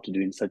know what to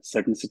do in such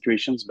certain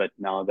situations. But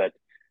now that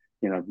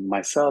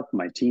myself,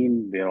 my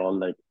team, we're all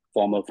like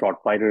former fraud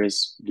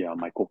fighters.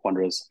 My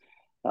co-founders,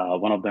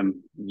 one of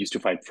them used to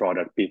fight fraud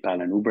at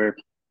PayPal and Uber.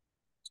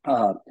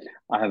 Uh,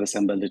 I have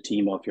assembled a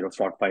team of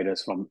fraud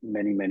fighters from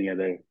many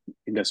other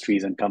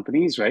industries and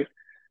companies, right?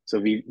 So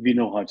we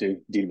know how to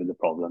deal with the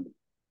problem.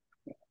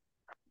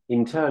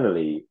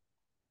 Internally,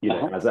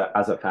 Uh-huh.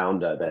 as a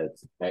founder,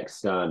 there's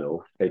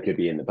external. It could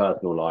be in the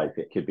personal life,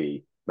 it could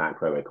be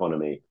macro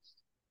economy.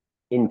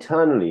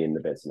 Internally in the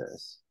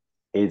business,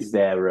 is Mhm.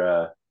 there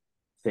a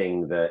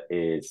thing that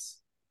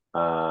is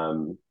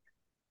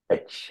a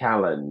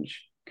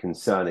challenge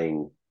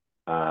concerning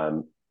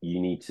you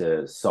need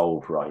to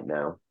solve right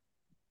now?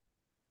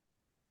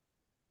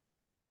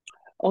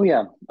 Oh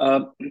yeah.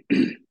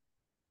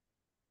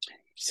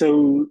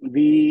 So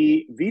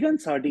we run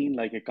Sardine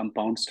like a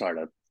compound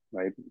startup,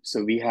 right?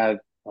 So we have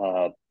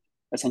uh,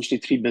 essentially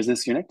three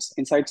business units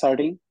inside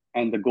Sardine,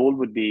 and the goal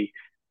would be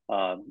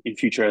in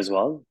future as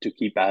well to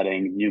keep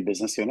adding new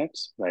business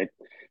units, right?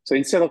 So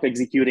instead of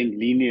executing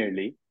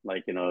linearly,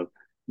 like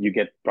you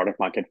get product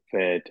market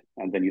fit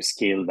and then you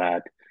scale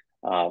that,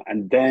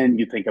 and then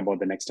you think about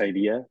the next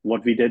idea.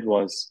 What we did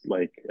was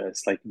like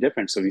slightly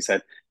different. So we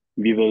said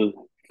we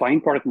will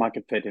find product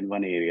market fit in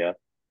one area,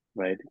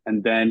 right,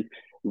 and then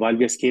while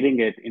we're scaling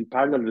it in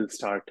parallel, we'll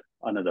start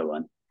another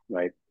one,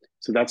 right?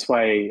 So that's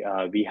why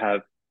we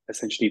have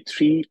essentially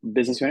three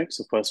business units.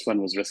 The first one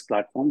was risk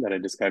platform that I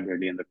described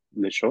earlier in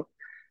the show.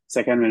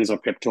 Second one is our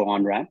crypto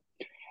on ramp.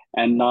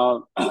 And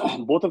now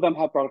both of them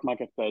have product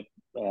market fit.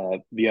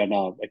 We are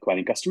now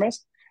acquiring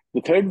customers.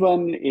 The third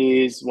one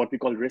is what we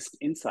call risk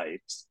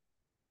insights.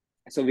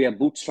 So we are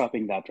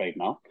bootstrapping that right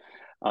now.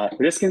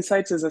 Risk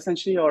insights is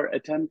essentially our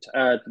attempt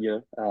at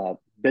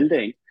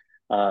building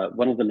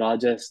one of the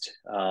largest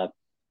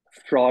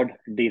fraud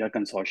data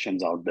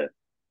consortiums out there,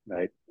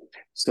 right?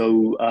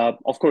 So,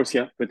 of course,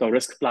 yeah, with our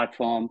risk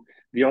platform,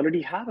 we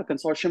already have a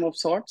consortium of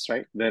sorts,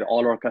 right? Where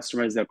all our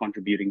customers are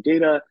contributing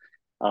data,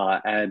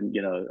 and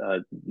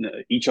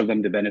each of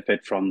them they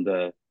benefit from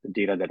the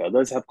data that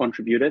others have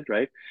contributed,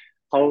 right?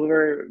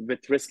 However,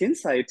 with Risk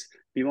Insights,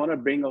 we want to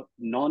bring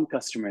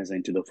non-customers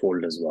into the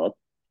fold as well,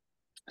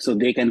 so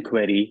they can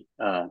query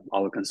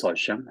our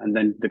consortium, and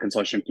then the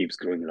consortium keeps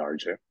growing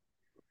larger.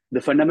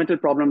 The fundamental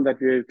problem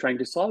that we're trying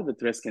to solve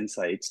with Risk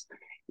Insights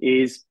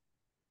is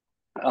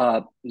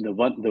the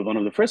one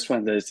of the first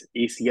ones is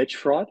ACH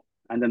fraud,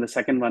 and then the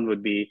second one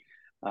would be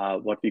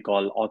what we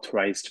call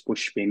authorized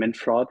push payment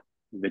fraud,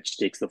 which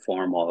takes the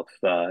form of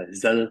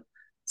Zelle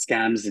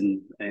scams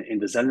in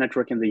the Zelle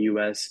network in the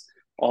US,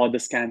 or the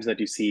scams that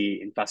you see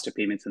in faster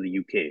payments in the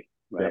UK,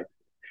 Yeah. right?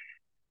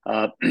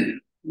 Uh,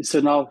 so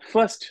now,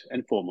 first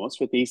and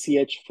foremost, with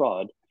ACH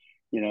fraud,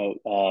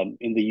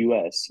 in the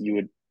US, you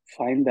would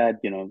find that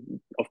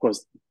of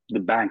course, the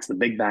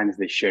big banks,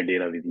 they share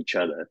data with each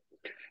other.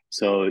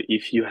 So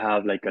if you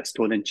have like a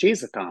stolen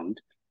Chase account,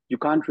 you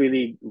can't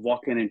really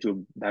walk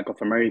into Bank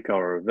of America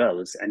or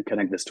Wells and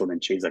connect the stolen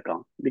Chase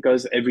account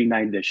because every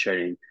night they're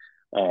sharing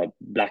a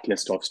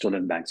blacklist of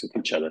stolen banks with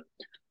each other.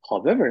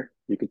 However,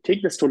 you could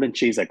take the stolen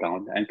Chase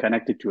account and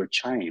connect it to a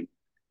Chime,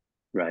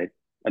 right?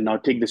 And now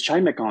take this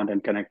Chime account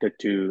and connect it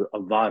to a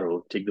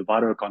Varo, take the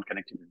Varo account,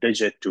 connect it to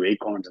Digit, to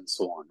Acorns, and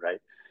so on, right?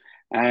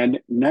 And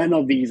none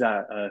of these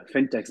are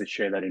fintechs that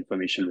share that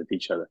information with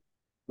each other,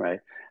 right?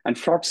 And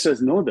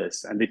fraudsters know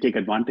this and they take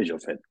advantage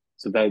of it.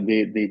 So that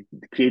they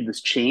create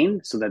this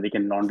chain so that they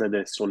can launder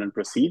their stolen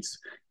proceeds.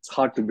 It's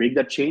hard to break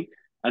that chain.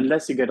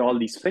 unless you get all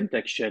these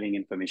fintechs sharing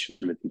information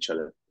with each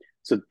other.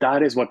 So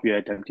that is what we are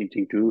attempting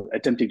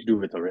to do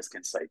with our risk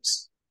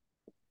insights.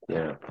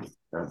 Yeah,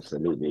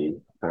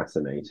 absolutely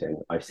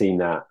fascinating. I've seen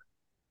that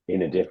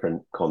in a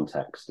different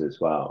context as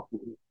well,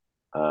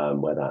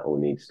 where that all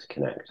needs to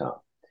connect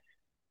up.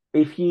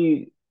 If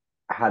you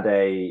had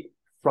a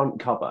front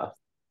cover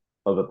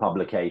of a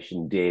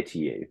publication dear to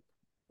you,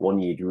 one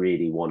you'd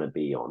really want to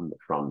be on the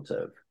front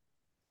of,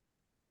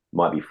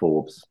 might be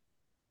Forbes,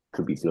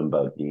 could be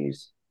Bloomberg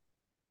News.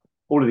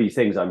 All of these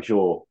things I'm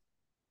sure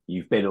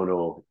you've been on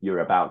or you're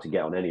about to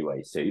get on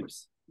anyway,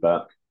 Soups,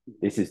 but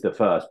this is the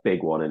first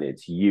big one and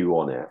it's you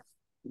on it.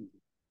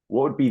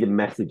 What would be the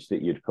message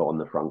that you'd put on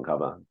the front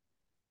cover?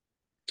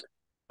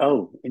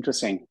 Oh,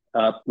 interesting.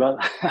 Well,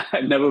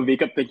 I never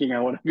wake up thinking I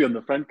want to be on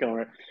the front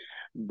cover,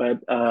 but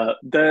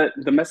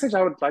the message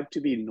I would like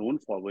to be known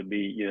for would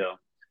be,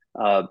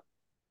 uh,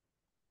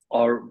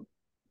 or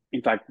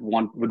in fact,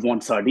 would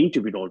want Sardine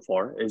to be known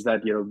for is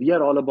that we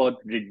are all about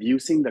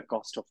reducing the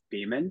cost of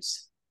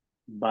payments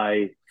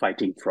by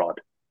fighting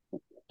fraud,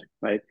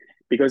 right?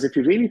 Because if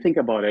you really think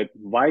about it,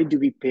 why do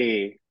we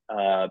pay,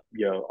 or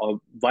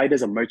why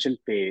does a merchant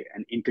pay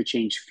an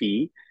interchange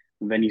fee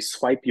when you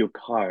swipe your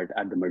card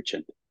at the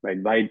merchant, right?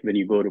 Why, when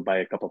you go to buy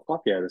a cup of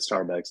coffee at a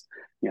Starbucks,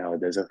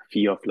 there's a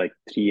fee of like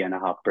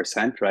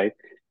 3.5%, right?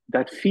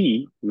 That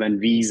fee, when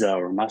Visa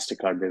or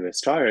MasterCard they were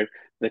started,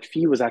 that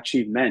fee was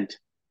actually meant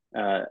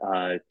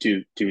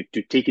to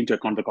take into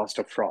account the cost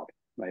of fraud,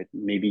 right?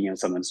 Maybe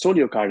someone stole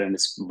your card and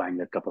is buying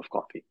that cup of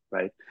coffee,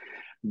 right?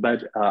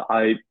 But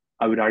I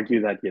would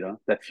argue that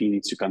that fee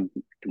needs to come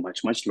to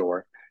much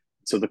lower.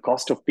 So the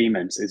cost of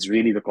payments is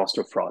really the cost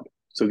of fraud.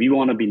 So we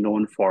want to be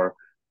known for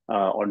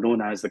or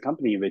known as the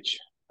company which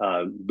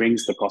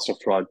brings the cost of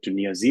fraud to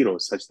near zero,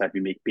 such that we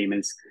make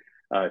payments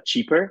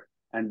cheaper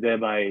and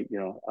thereby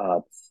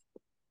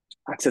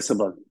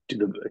accessible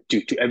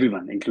to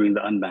everyone, including the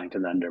unbanked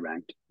and the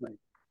underbanked. Right?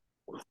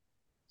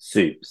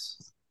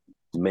 Soups,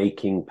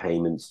 making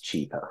payments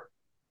cheaper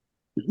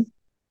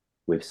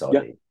with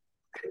Sardine.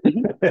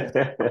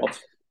 Yeah.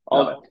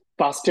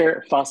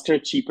 Faster,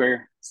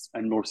 cheaper,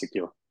 and more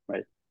secure.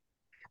 Right.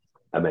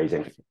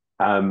 Amazing.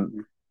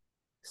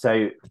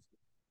 So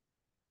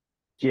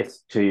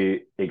just to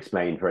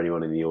explain for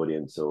anyone in the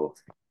audience or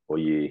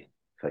you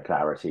for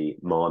clarity,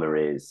 mana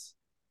is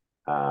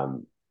a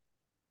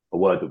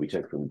word that we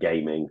took from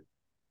gaming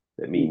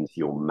that means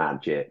your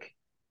magic.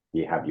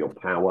 You have your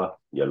power,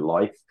 your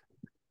life,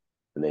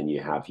 and then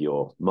you have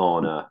your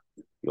mana,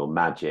 your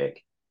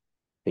magic.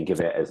 Think of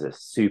it as a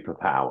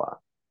superpower.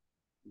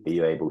 Are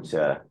you able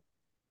to,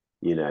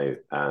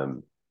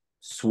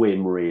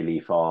 swim really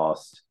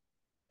fast?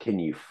 Can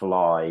you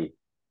fly?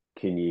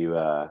 Can you,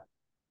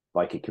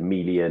 like a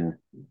chameleon,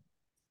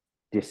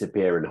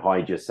 disappear and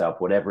hide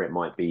yourself? Whatever it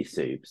might be,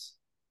 Soups.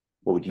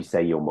 What would you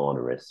say your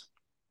mana is?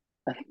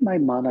 I think my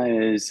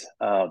mana is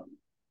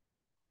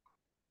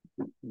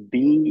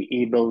being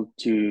able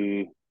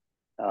to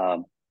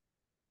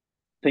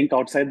think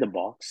outside the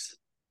box,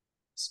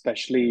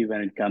 especially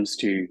when it comes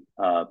to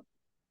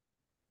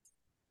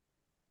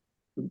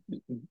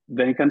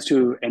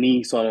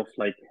any sort of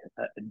like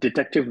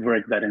detective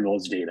work that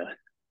involves data,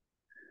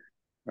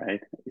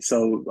 right?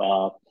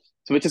 So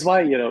which is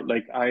why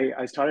like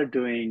I started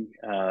doing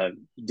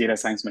data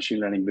science, machine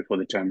learning before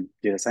the term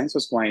data science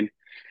was coined,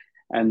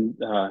 and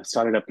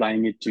started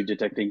applying it to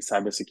detecting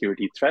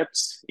cybersecurity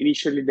threats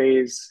initially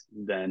days,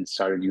 then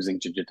started using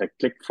to detect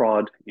click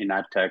fraud in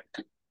ad tech,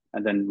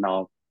 and then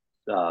now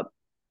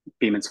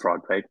payments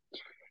fraud, right?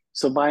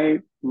 So my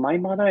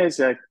mana is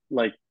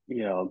like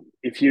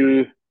if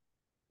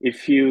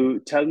you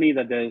tell me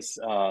that there's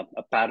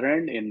a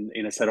pattern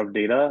in a set of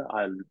data,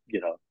 I'll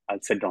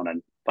sit down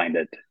and find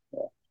it.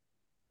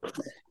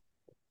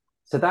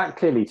 So that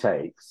clearly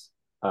takes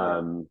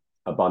a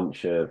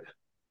bunch of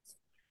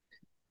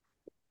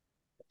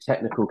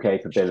technical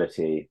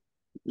capability.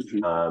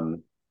 Mm-hmm.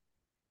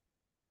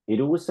 It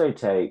also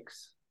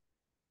takes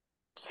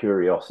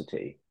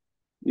curiosity.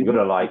 You've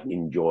got to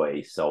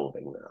enjoy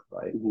solving that,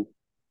 right? Mm-hmm.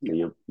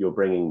 So you're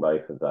bringing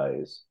both of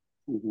those.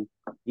 Mm-hmm.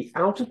 The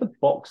out of the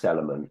box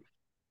element,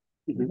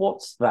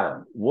 what's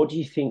that? What do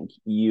you think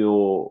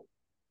your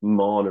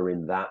mana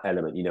in that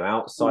element?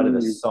 Outside of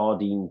the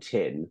sardine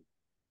tin,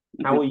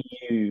 how are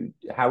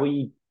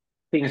you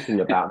thinking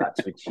about that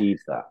to achieve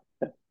that?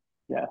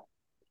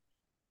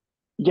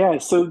 Yeah.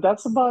 So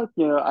that's about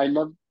I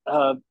love.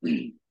 I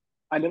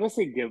never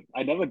say give.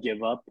 I never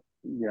give up.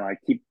 I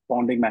keep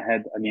pounding my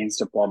head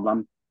against a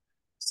problem.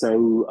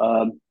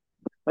 So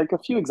like a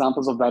few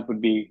examples of that would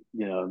be,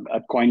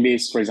 at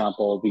Coinbase, for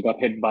example, we got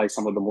hit by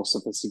some of the most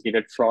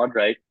sophisticated fraud,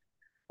 right?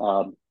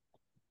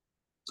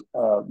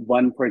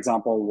 One, for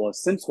example,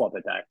 was SIM swap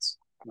attacks,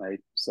 right?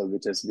 So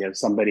which is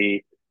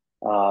somebody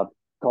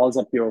calls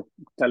up your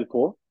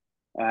telco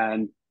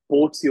and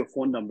ports your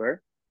phone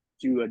number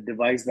to a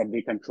device that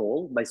they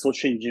control by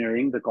social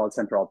engineering the call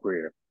center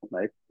operator,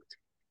 right?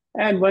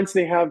 And once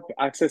they have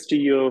access to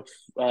your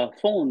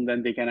phone,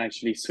 then they can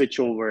actually switch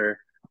over,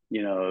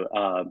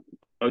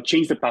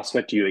 change the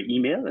password to your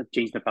email and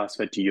change the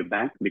password to your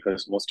bank,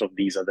 because most of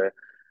these other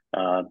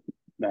uh,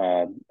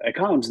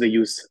 accounts, they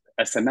use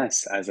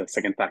SMS as a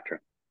second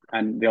factor,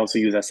 and they also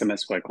use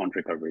SMS for account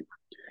recovery.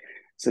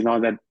 So now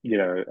that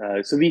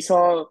so we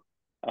saw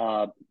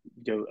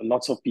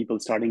lots of people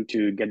starting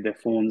to get their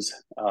phones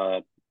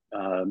uh,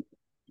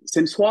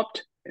 SIM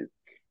swapped,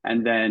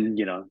 and then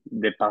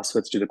their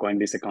passwords to the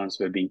Coinbase accounts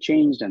were being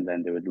changed, and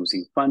then they were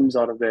losing funds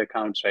out of their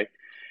accounts. Right?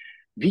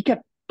 We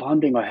kept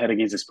pounding our head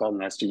against this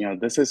problem as to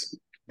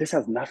this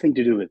has nothing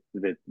to do with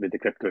the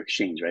crypto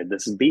exchange, right?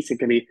 This is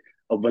basically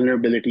a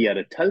vulnerability at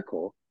a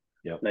telco.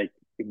 Yep. Like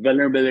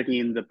vulnerability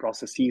in the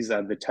processes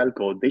at the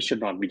telco, they should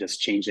not be just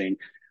changing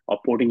or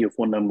porting your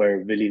phone number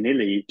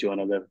willy-nilly to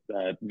another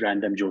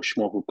random Joe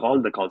Schmo who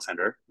called the call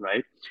center,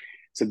 right?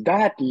 So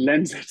that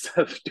lends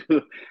itself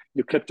to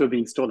your crypto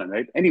being stolen,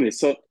 right? Anyway,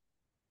 so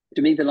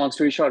to make the long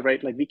story short,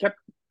 right, like we kept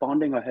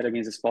pounding our head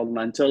against this problem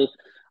until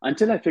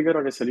I figured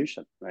out a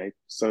solution, right?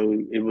 So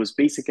it was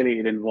basically,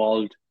 it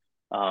involved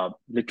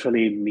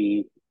literally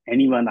me,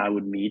 anyone I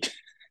would meet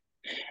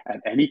at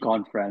any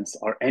conference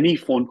or any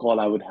phone call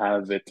I would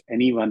have with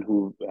anyone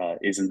who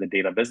is in the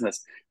data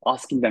business,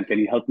 asking them, can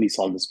you help me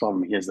solve this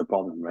problem? Here's the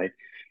problem, right?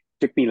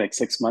 Took me like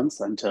 6 months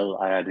until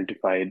I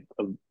identified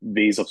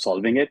ways of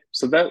solving it.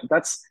 So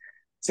that's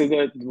so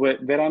that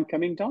where I'm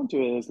coming down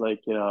to is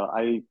like,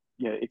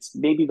 it's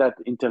maybe that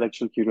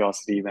intellectual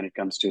curiosity when it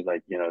comes to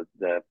like,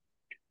 the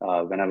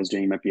when I was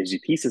doing my PhD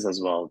thesis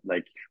as well,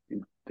 like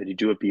when you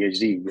do a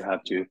PhD, you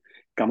have to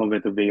come up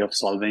with a way of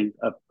solving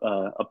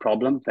a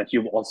problem that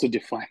you've also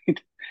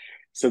defined.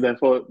 So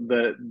therefore,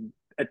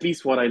 at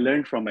least what I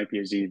learned from my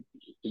PhD,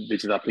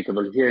 which is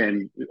applicable here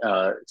in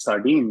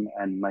Sardine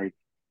and my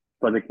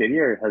further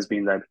career, has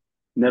been that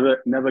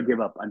never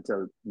give up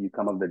until you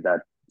come up with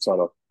that sort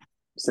of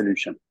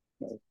solution.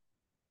 Right?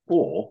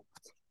 Or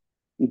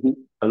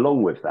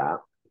along with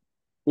that,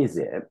 is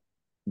it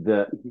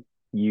that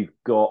you've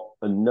got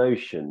a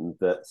notion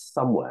that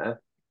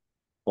somewhere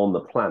on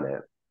the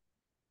planet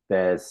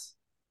there's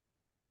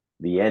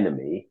the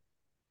enemy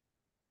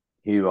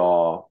who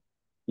are,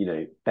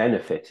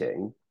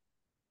 benefiting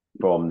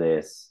from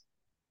this,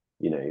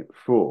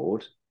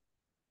 fraud,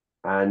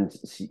 and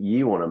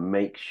you want to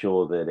make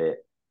sure that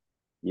it,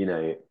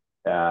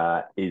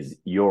 is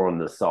you're on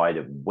the side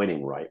of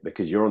winning, right?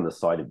 Because you're on the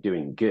side of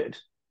doing good.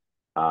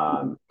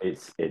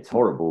 It's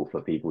horrible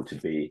for people to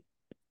be,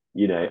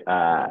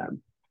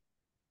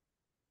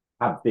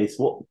 have this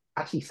what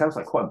actually sounds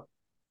like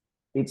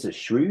it's a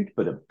shrewd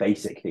but a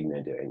basic thing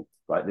they're doing,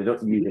 right? They're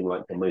not using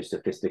like the most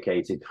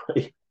sophisticated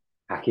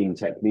hacking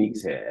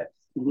techniques here,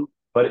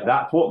 but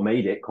that's what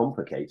made it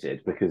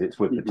complicated because it's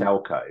with the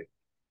telco,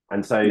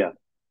 and so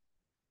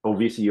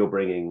obviously you're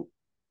bringing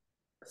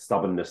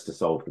stubbornness to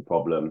solve the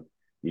problem.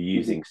 You're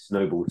using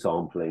snowball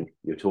sampling.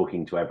 You're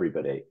talking to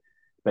everybody,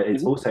 but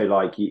it's also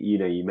like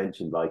you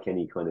mentioned like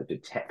any kind of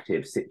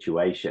detective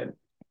situation.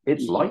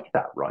 It's like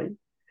that, right?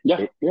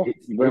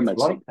 It's very much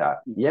like that.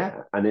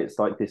 Yeah, and it's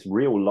like this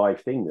real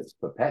life thing that's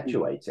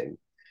perpetuating.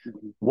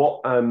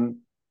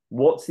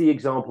 What's the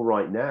example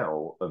right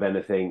now of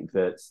anything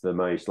that's the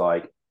most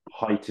like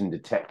heightened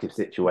detective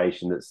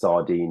situation that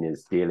Sardine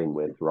is dealing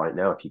with right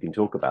now? If you can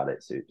talk about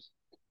it, Soups.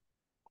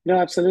 No,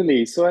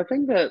 absolutely. So I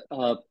think that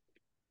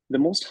the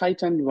most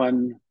heightened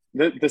one,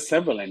 there's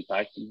several in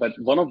fact, but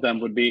one of them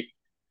would be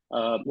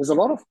there's a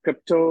lot of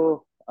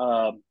crypto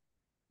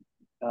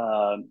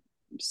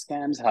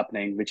scams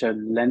happening which are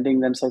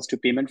lending themselves to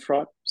payment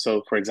fraud.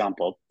 So, for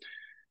example,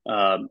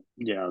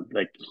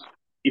 like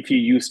if you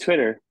use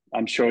Twitter,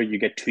 I'm sure you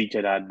get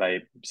tweeted at by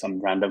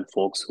some random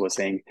folks who are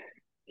saying,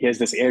 "Here's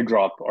this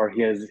airdrop" or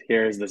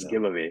 "Here's this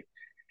giveaway,"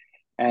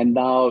 and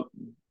now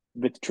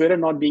with Twitter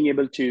not being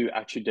able to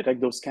actually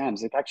detect those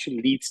scams, it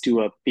actually leads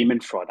to a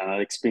payment fraud, and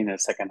I'll explain in a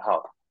second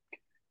how.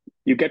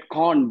 You get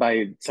conned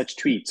by such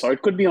tweets, or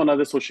it could be on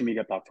other social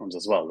media platforms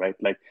as well, right?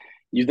 Like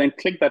you then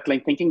click that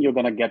link thinking you're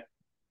gonna get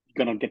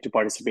to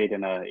participate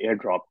in an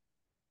airdrop.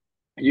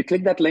 You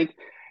click that link,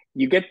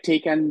 you get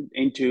taken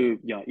into,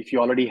 if you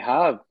already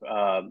have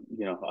a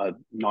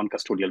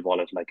non-custodial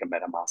wallet like a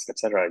MetaMask,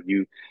 etc.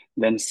 You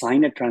then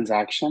sign a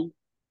transaction,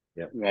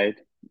 right?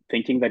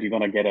 Thinking that you're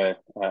gonna get a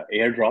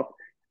airdrop.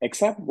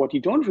 Except what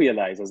you don't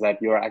realize is that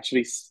you're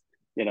actually,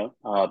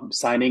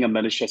 signing a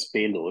malicious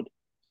payload,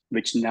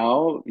 which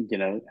now,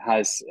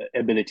 has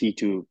ability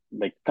to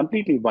like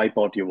completely wipe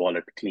out your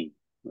wallet clean,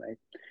 right?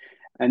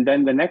 And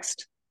then the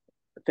next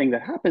thing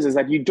that happens is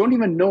that you don't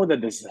even know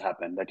that this has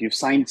happened, that you've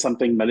signed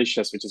something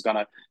malicious, which is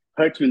gonna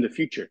hurt you in the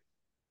future.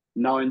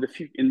 Now, in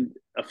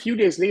a few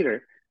days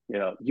later,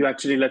 you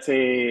actually, let's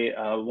say,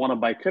 want to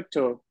buy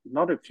crypto,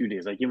 not a few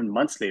days, like even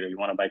months later, you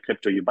want to buy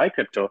crypto, you buy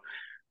crypto,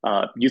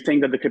 you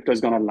think that the crypto is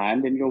going to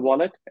land in your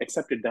wallet,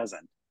 except it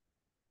doesn't.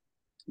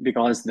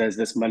 Because there's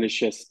this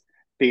malicious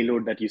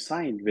payload that you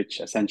signed, which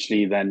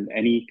essentially then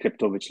any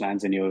crypto which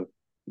lands in your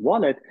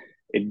wallet,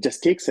 it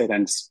just takes it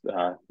and,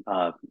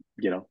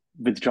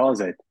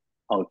 withdraws it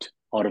out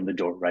of the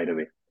door right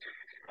away.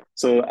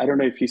 So I don't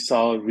know if you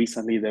saw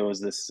recently there was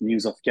this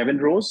news of Kevin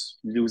Rose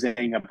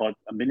losing about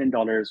 $1 million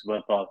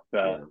worth of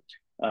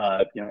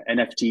Yeah,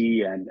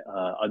 NFT and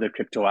other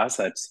crypto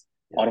assets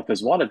yeah, out of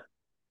his wallet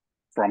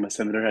from a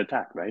similar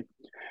attack, right?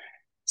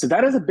 So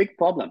that is a big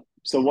problem.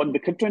 So what the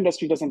crypto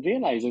industry doesn't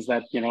realize is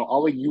that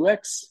our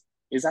UX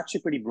is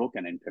actually pretty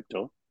broken in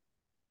crypto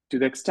to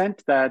the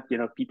extent that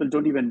people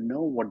don't even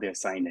know what they're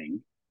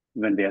signing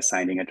when they're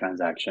signing a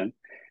transaction.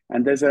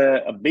 And there's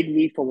a big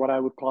need for what I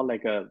would call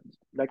like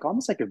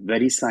almost like a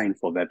very sign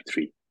for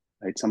Web3,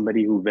 right?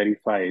 Somebody who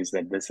verifies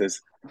that this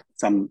is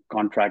some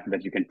contract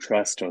that you can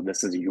trust or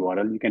this is a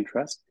URL you can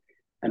trust.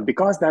 yeah, And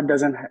because that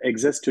doesn't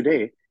exist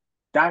today,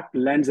 that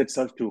lends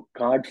itself to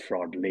card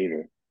fraud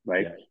later,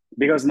 right? yeah.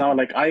 Because now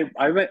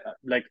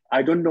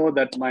I don't know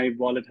that my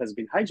wallet has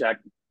been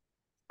hijacked.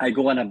 I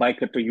go and I buy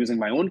crypto using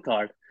my own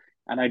card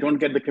and I don't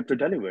get the crypto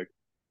delivered.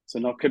 So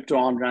now crypto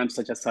on ramps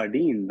such as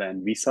Sardine,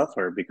 then we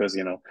suffer because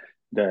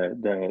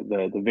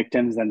the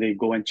victims, then they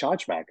go and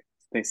charge back.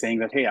 They're saying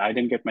that, hey, I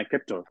didn't get my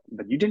crypto,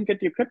 but you didn't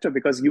get your crypto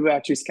because you were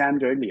actually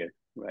scammed earlier,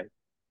 right?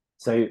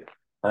 So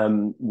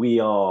we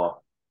are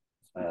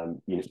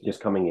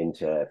just coming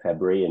into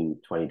February in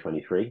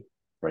 2023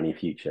 for any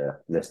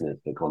future listeners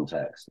for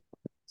context.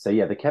 So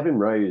yeah, the Kevin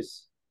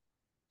Rose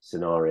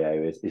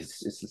scenario is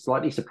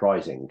slightly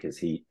surprising because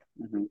he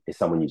is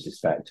someone you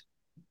suspect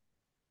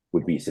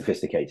would be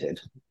sophisticated,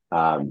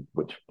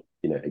 which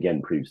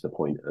again proves the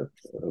point of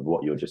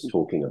what you're just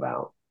talking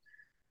about.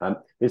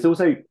 It's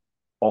also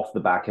off the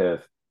back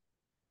of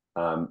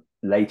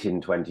late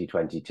in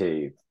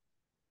 2022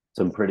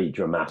 some pretty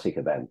dramatic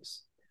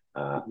events,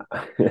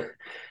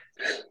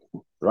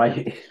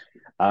 right?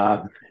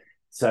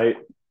 So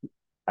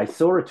I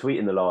saw a tweet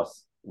in the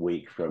last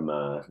week from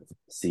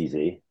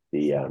CZ,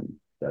 the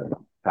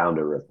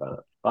founder of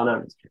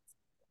Binance,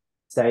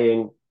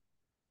 saying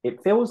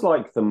it feels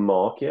like the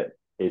market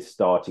is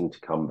starting to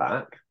come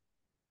back,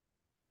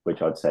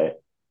 which I'd say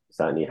it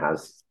certainly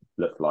has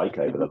looked like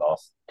over the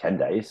last 10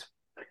 days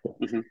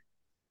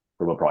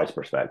from a price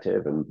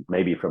perspective and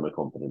maybe from a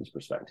confidence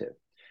perspective.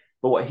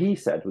 But what he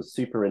said was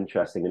super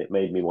interesting, and it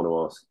made me want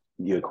to ask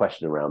you a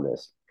question around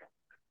this.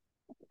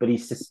 But he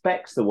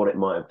suspects that what it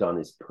might have done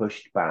is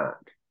pushed back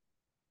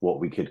what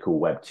we could call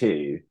Web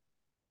 2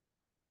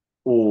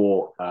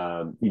 or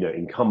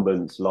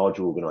incumbents,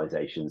 larger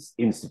organizations,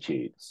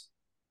 institutes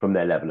from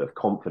their level of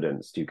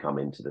confidence to come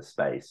into the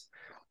space.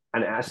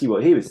 And actually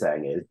what he was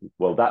saying is,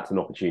 well, that's an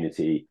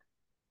opportunity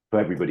for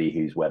everybody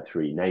who's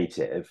Web3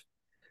 native.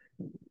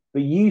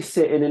 But you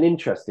sit in an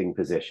interesting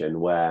position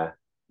where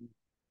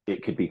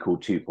it could be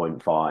called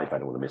 2.5. I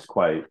don't want to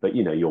misquote, but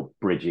you're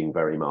bridging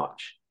very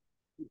much,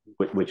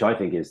 which I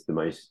think is the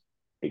most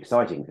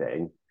exciting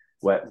thing,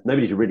 where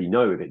nobody should really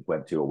know if it's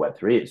Web 2 or Web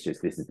 3. It's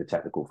just, this is the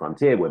technical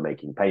frontier. We're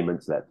making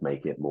payments. Let's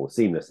make it more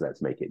seamless.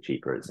 Let's make it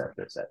cheaper, et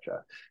cetera, et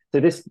cetera. So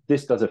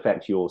this does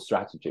affect your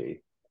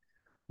strategy.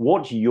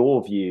 What's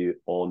your view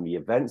on the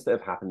events that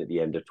have happened at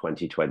the end of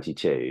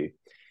 2022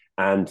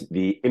 and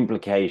the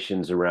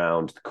implications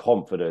around the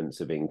confidence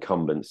of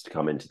incumbents to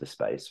come into the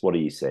space? What are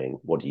you seeing?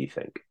 What do you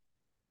think?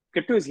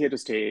 Crypto is here to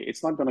stay.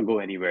 It's not going to go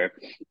anywhere.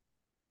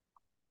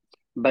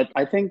 But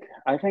I think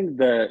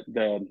the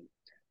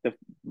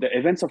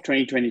events of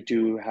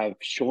 2022 have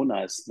shown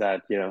us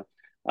that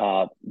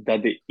that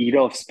the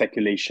era of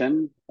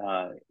speculation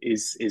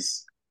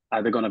is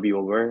either going to be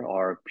over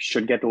or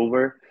should get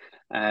over.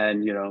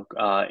 And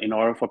in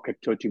order for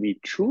crypto to be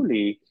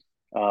truly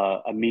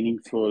a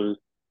meaningful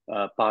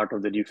part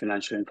of the new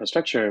financial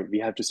infrastructure, we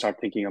have to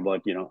start thinking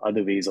about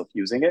other ways of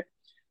using it.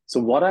 So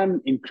what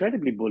I'm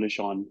incredibly bullish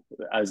on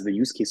as the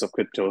use case of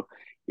crypto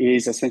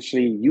is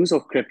essentially use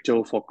of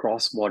crypto for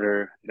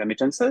cross-border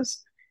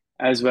remittances,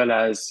 as well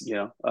as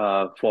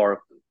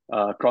for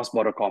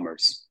cross-border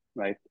commerce,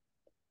 right?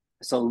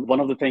 So one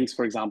of the things,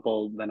 for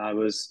example, when I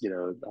was,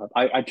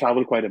 I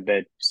travel quite a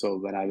bit. So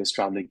when I was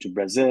traveling to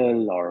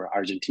Brazil or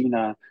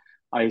Argentina,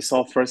 I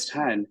saw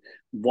firsthand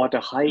what a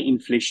high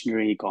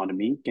inflationary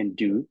economy can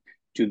do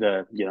to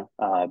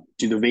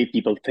the way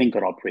people think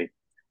or operate.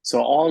 So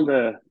all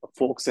the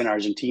folks in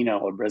Argentina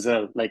or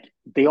Brazil, like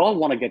they all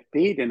want to get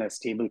paid in a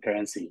stable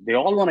currency. They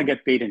all want to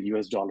get paid in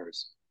US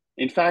dollars.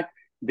 In fact,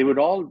 they would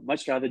all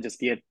much rather just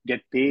get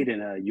paid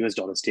in a US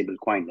dollar stable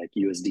coin like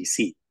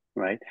USDC,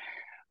 right?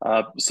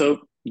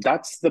 So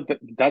that's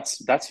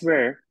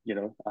where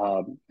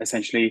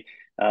essentially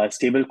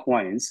stable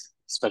coins,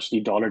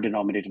 especially dollar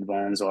denominated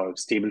ones or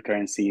stable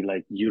currency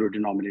like euro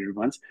denominated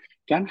ones,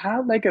 can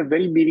have like a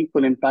very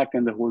meaningful impact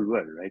in the whole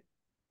world, right?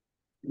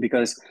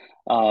 Because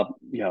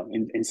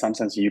in some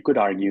sense you could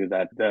argue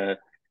that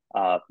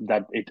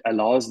that it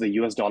allows the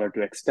US dollar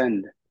to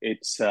extend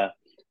its or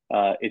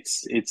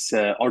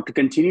to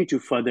continue to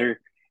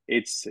further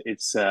its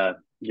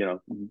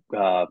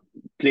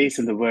place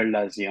in the world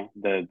as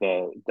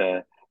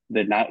the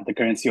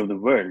currency of the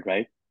world,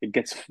 right?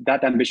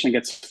 That ambition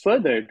gets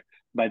furthered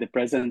by the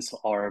presence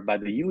or by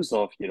the use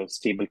of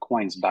stable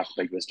coins backed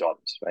by US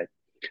dollars, right?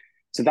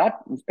 So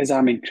that is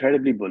I'm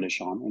incredibly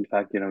bullish on. In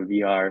fact,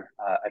 we are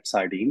at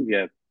Sardine. We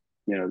have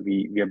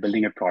we are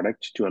building a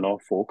product to allow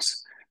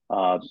folks,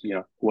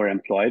 who are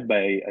employed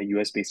by a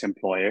US-based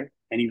employer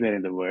anywhere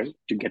in the world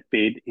to get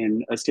paid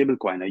in a stable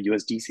coin, a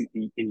USDC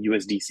in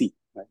USDC.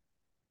 Right?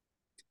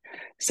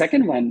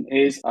 Second one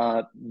is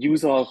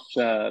use of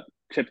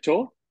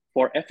crypto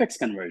for FX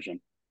conversion,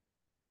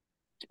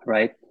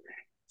 right?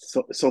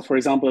 So for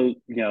example,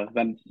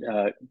 when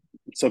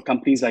so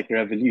companies like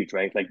Revolut,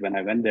 right? Like when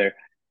I went there,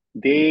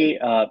 they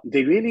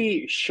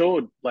really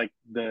showed like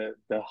the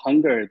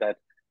hunger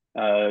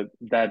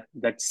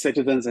that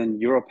citizens in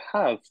Europe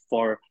have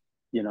for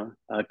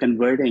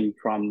converting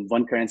from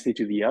one currency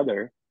to the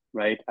other,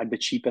 right, at the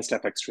cheapest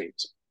FX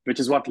rates, which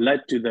is what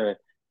led to the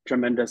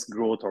tremendous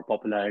growth or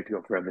popularity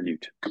of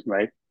Revolut,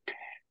 right?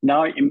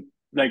 Now,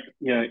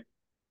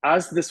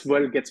 as this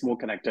world gets more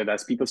connected,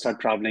 as people start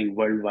traveling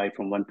worldwide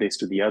from one place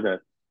to the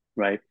other,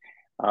 right,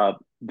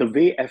 the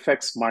way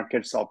FX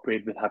markets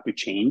operate will have to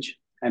change.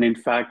 And in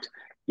fact,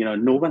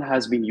 no one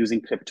has been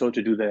using crypto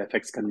to do the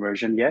FX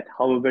conversion yet.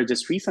 However,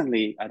 just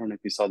recently, I don't know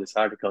if you saw this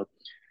article,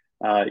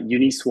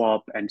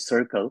 Uniswap and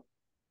Circle,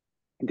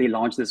 they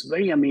launched this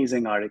very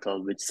amazing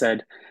article which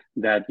said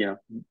that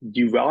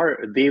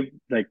they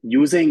like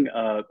using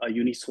a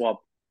Uniswap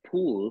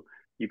pool,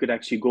 you could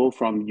actually go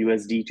from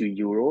USD to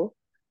Euro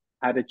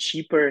at a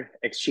cheaper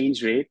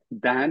exchange rate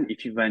than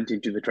if you went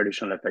into the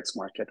traditional FX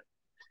market.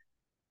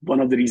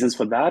 One of the reasons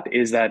for that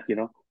is that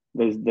the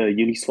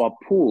Uniswap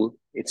pool,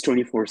 it's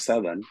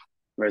 24/7,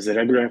 whereas the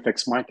regular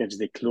FX markets,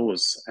 they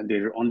close and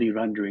they only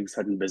run during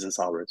certain business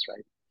hours,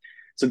 right?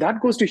 So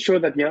that goes to show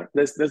that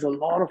there's a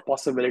lot of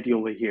possibility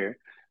over here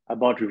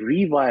about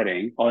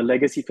rewiring our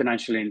legacy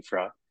financial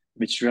infra,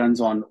 which runs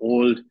on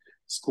old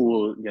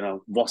school,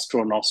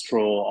 Vostro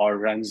Nostro, or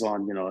runs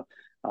on,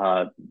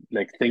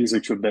 like things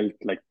which were built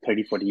like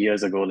 30, 40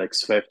 years ago, like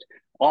Swift.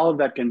 All of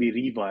that can be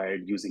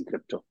rewired using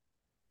crypto.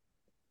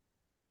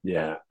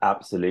 Yeah,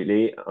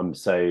 absolutely. I'm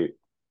so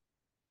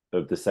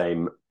of the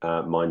same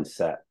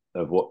mindset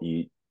of what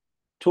you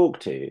talk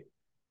to,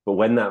 but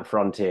when that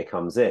frontier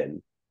comes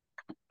in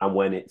and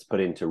when it's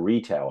put into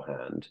retail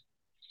hand,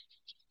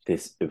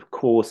 this, of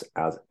course,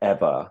 as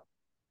ever,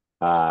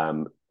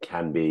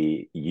 can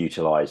be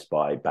utilized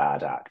by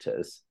bad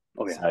actors.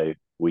 Oh, yeah. So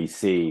we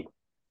see,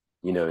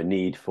 a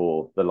need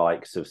for the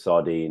likes of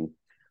Sardine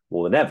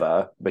more than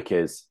ever,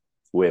 because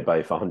we're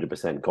both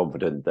 100%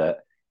 confident that,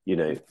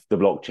 the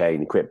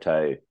blockchain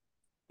crypto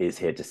is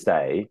here to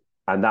stay,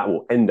 and that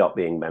will end up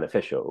being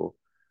beneficial.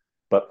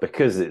 But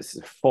because it's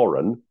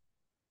foreign,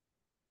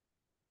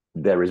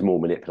 there is more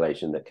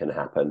manipulation that can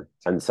happen.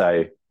 And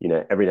so,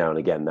 every now and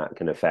again, that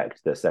can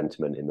affect the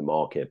sentiment in the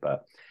market.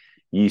 But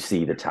you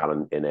see the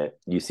talent in it,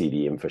 you see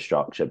the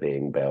infrastructure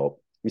being built,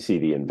 you see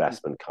the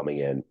investment coming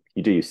in,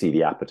 you do see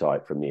the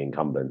appetite from the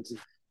incumbents.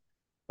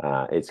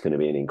 It's going to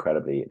be an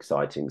incredibly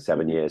exciting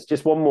 7 years.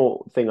 Just one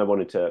more thing I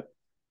wanted to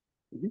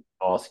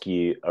ask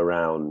you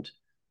around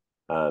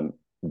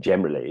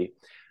generally,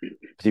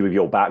 particularly with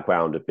your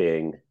background of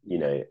being,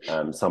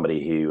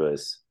 somebody who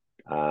was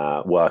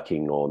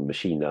working on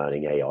machine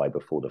learning, AI,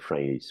 before the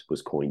phrase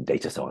was coined,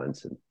 data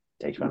science and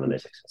data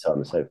analytics and so on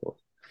and so forth.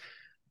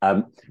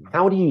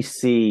 How do you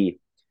see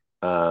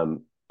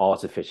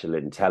artificial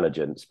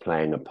intelligence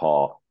playing a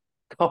part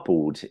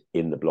coupled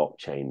in the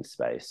blockchain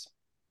space?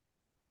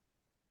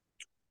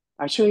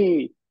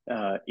 Actually,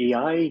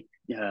 AI,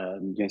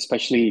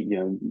 especially,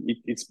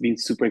 it's been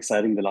super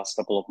exciting the last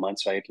couple of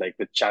months, right? Like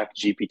with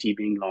ChatGPT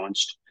being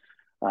launched,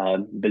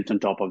 built on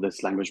top of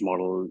this language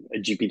model,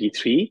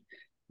 GPT-3,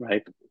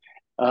 right?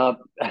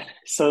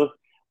 So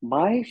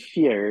my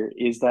fear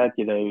is that,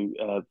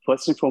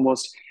 first and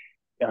foremost,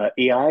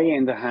 AI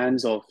in the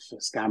hands of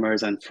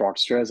scammers and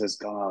fraudsters is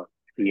gonna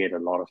create a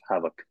lot of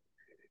havoc.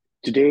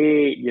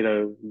 Today,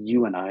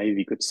 you and I,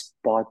 we could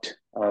spot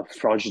a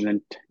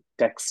fraudulent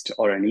text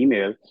or an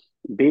email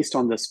based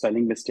on the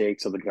spelling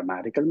mistakes or the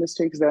grammatical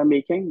mistakes they're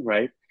making,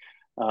 right?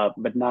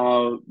 But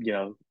now,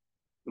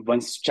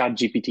 once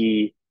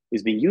ChatGPT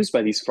is being used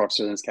by these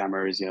fraudsters and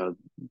scammers,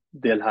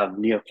 they'll have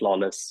near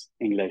flawless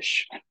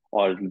English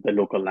or the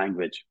local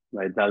language,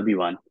 right? That'll be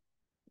one.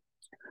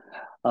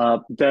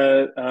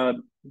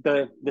 The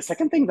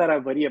second thing that I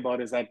worry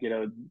about is that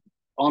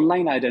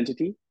online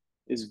identity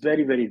is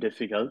very, very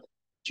difficult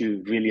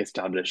to really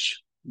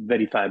establish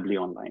verifiably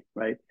online,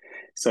 right?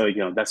 So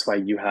that's why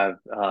you have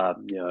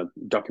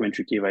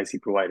documentary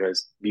KYC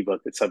providers. We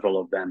work with several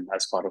of them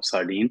as part of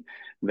Sardine,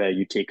 where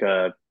you take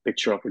a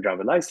picture of your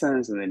driver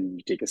license and then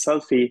you take a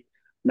selfie.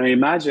 Now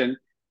imagine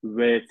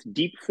with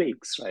deep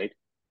fakes, right?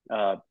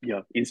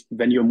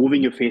 When you're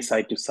moving your face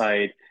side to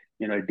side,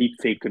 a deep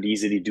fake could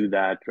easily do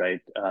that,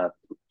 right?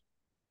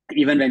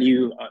 Even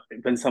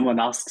when someone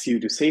asks you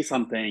to say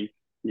something,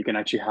 you can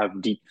actually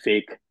have deep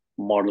fake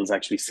models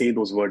actually say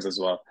those words as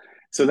well.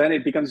 So then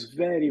it becomes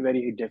very,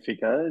 very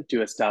difficult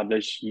to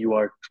establish you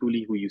are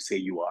truly who you say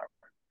you are.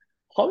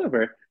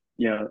 However,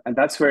 and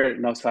that's where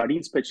now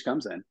Sardine's pitch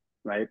comes in,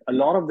 right? A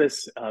lot of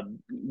this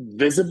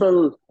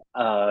visible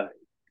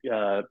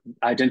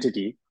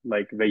identity,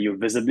 like where you're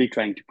visibly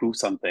trying to prove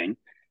something,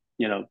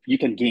 you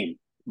can game,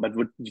 But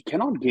what you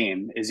cannot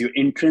game is your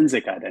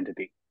intrinsic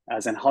identity,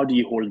 as in how do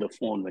you hold the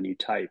phone when you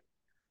type,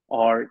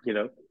 or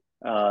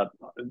uh,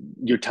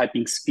 your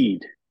typing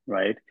speed,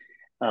 right,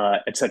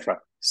 etc.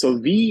 So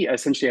we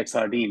essentially at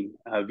Sardine,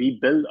 we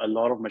build a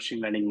lot of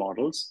machine learning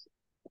models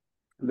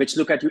which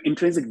look at your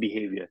intrinsic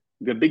behavior.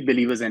 We're big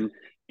believers in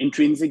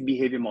intrinsic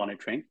behavior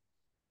monitoring.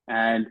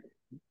 And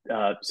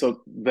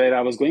so where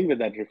I was going with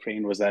that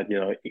refrain was that,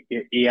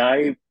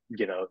 AI,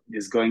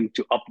 is going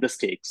to up the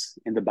stakes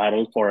in the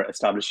battle for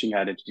establishing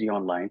identity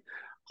online.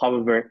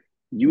 However,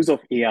 use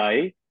of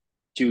AI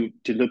to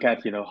look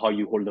at, how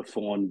you hold the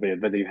phone,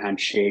 whether you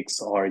handshakes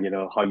or,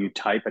 how you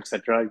type,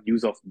 etc.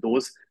 Use of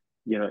those,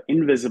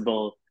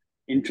 invisible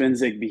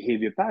intrinsic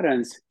behavior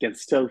patterns can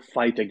still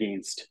fight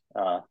against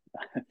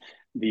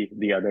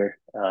the other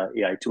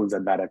AI tools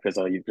that bad actors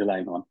are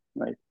relying on,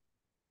 right?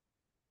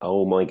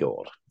 Oh my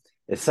God.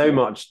 There's so Yeah.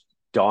 much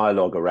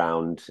dialogue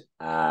around,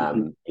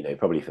 Mm-hmm.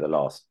 probably for the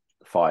last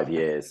 5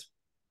 years,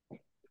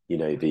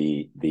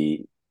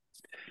 the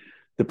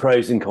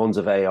pros and cons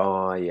of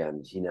AI,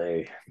 and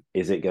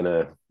is it going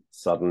to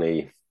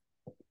suddenly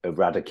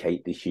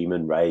eradicate the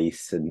human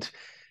race? And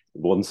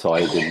one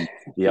side and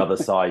the other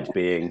side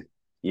being,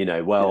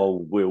 Yeah. well,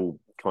 we'll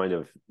kind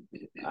of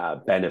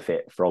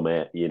benefit from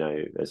it,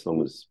 as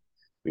long as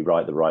we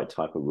write the right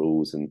type of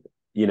rules, and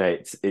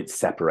it's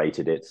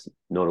separated. It's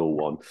not all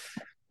one.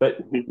 But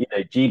Mm-hmm.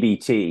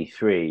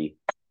 GPT-3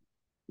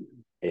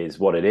 is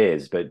what it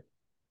is, but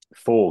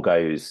 4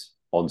 goes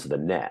onto the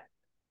net.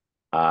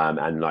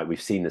 And like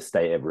we've seen the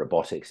state of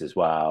robotics as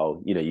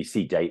well. You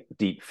see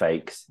deep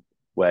fakes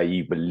where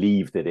you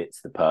believe that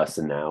it's the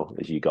person now,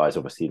 as you guys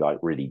obviously like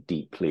really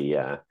deeply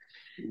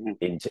Mm-hmm.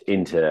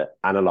 into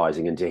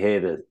analyzing, and to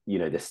hear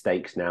the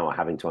stakes now are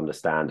having to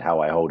understand how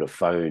I hold a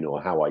phone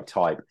or how I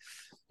type.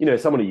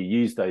 Someone who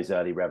used those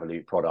early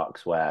Revolut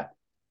products where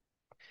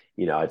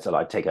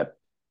I'd take a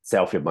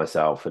selfie of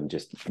myself and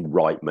just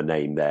write my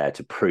name there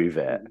to prove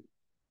it.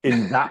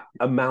 In that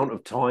amount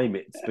of time,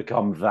 it's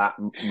become that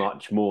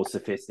much more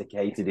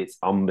sophisticated. It's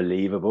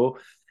unbelievable.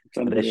 It's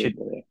But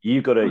unbelievable.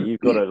 you've got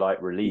to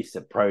like release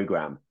a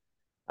program,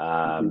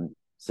 Mm-hmm.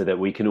 so that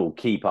we can all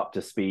keep up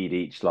to speed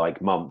each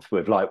like month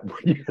with like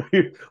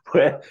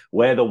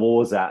where the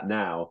war's at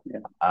now.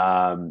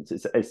 Yeah.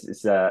 So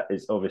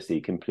it's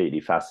obviously completely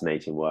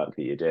fascinating work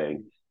that you're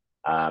doing.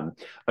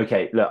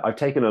 Okay, look, I've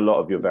taken a lot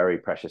of your very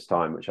precious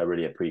time, which I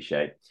really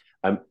appreciate.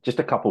 Just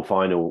a couple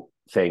final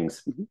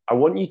things. Mm-hmm. I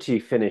want you to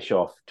finish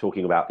off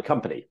talking about the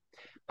company.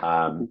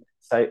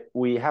 So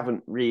we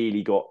haven't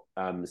really got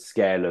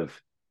scale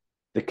of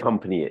the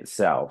company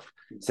itself.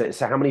 So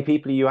how many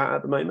people are you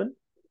at the moment?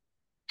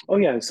 Oh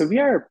yeah, so we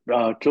are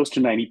close to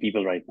 90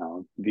 people right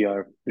now. We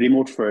are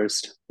remote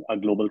first, a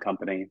global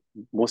company.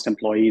 Most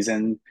employees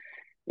in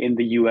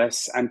the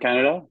US and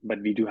Canada,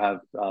 but we do have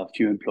a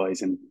few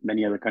employees in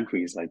many other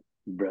countries like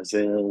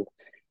Brazil,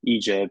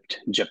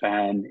 Egypt,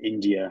 Japan,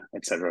 India,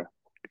 etc.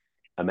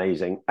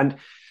 Amazing. And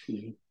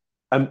Mhm.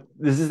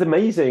 there's this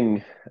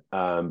amazing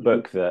Mhm.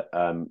 book that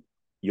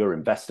your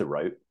investor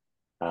wrote,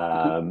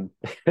 Mhm.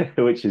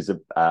 um, which is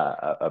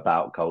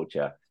about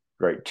culture.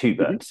 Wrote 2 Mhm.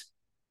 books: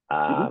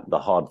 Mhm. The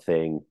Hard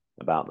Thing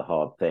About the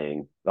Hard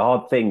Thing, The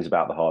Hard Things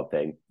About the Hard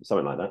Thing,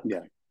 something like that.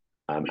 Yeah,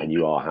 And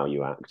You Are How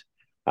You Act.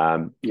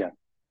 Um, yeah.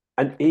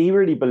 and he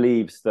really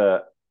believes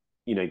that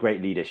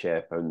great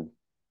leadership and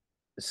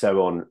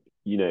so on,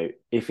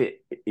 if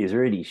it is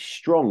really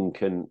strong,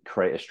 can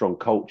create a strong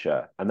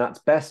culture. And that's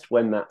best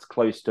when that's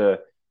close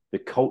to the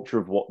culture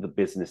of what the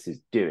business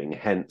is doing.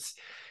 Hence,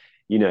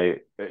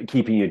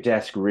 keeping your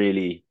desk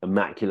really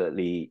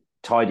immaculately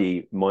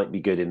tidy might be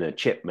good in a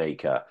chip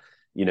maker.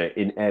 In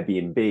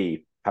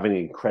Airbnb, having an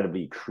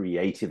incredibly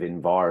creative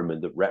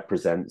environment that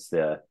represents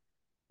the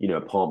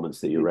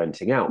apartments that you're Mhm.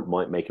 renting out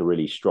might make a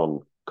really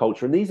strong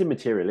culture. And these are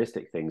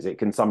materialistic things. It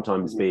can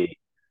sometimes Mhm. be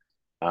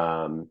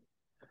um,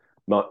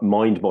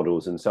 mind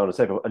models and so on and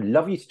so forth. I'd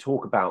love you to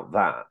talk about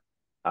that.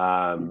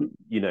 Mhm.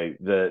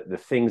 The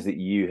things that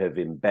you have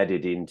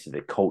embedded into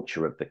the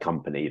culture of the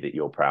company that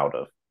you're proud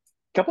of.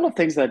 Couple of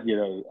things that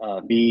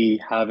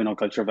we have in our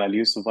culture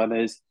values. So one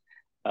is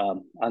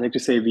I like to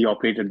say we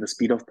operate at the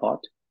speed of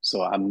thought.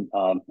 So I'm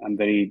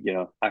very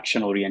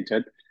action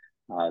oriented.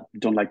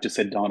 Don't like to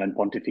sit down and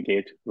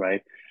pontificate,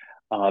 right?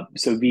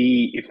 So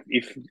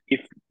if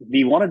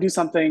we want to do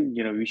something,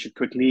 we should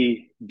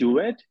quickly do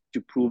it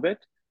to prove it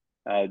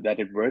that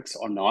it works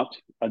or not.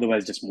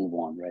 Otherwise, just move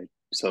on, right?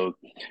 So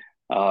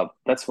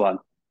that's one.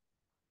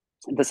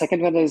 The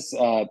second one is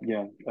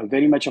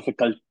very much of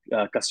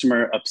a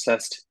customer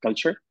obsessed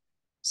culture.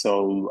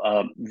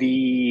 So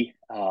we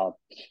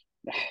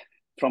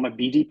from a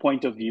BD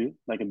point of view,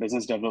 like a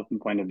business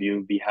development point of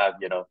view, we have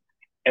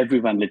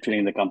everyone literally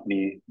in the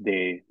company.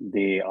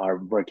 They are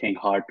working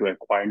hard to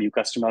acquire new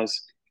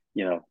customers.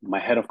 My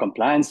head of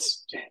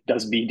compliance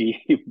does BD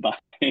by,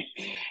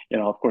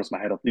 of course, my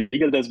head of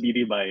legal does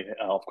BD by,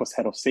 of course,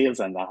 head of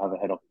sales, and I have a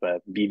head of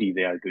BD.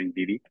 They are doing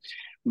BD.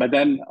 But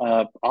then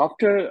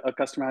after a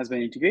customer has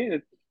been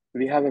integrated,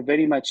 we have a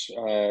very much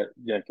a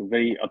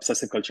very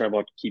obsessive culture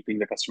about keeping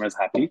the customers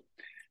happy.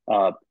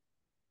 Uh,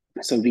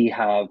 So we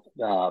have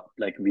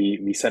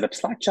we set up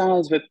Slack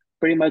channels with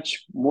pretty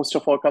much most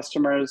of our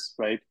customers,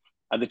 right,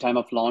 at the time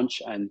of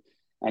launch, and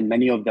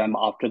many of them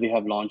after they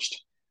have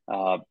launched.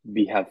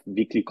 We have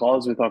weekly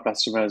calls with our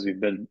customers. We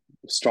build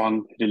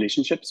strong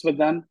relationships with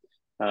them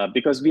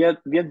because we are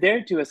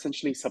there to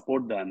essentially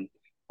support them,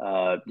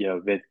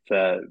 with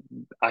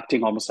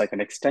acting almost like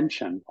an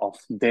extension of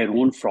their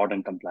own fraud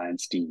and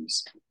compliance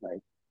teams,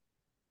 right?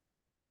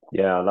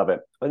 Yeah, I love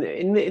it. And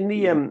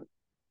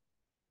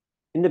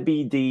in the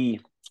BD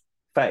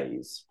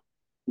phase,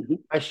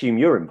 Mhm. I assume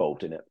you're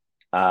involved in it.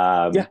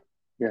 Yeah,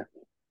 yeah.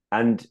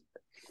 And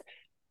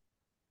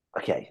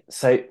okay,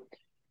 so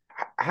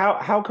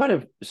how kind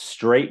of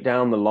straight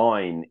down the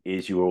line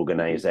is your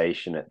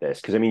organization at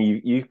this? Because I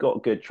mean, you've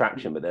got good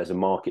traction, but there's a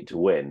market to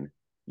win.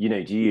 You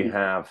know, do you Mhm.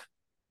 have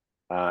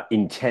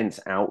intense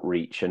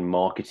outreach and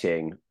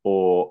marketing,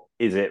 or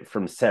is it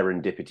from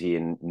serendipity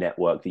and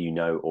network that you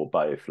know, or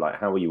both? Like,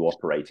 how are you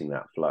operating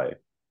that flow?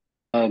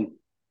 Um,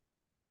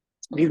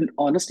 we've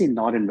honestly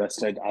not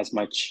invested as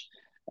much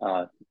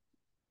uh,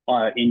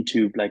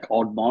 into like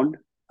outbound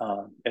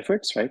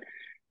efforts, right?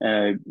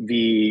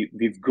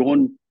 We've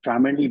grown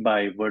primarily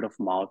by word of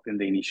mouth in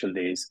the initial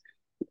days,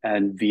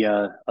 and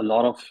via a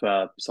lot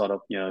of sort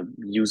of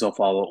use of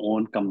our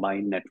own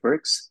combined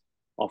networks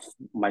of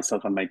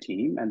myself and my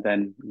team, and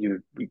then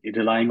you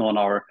relying on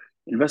our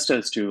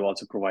investors to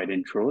also provide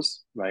intros,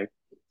 right?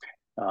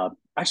 Uh,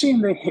 Actually,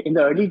 in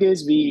the early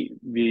days, we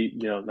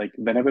like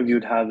whenever we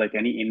would have like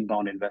any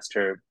inbound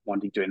investor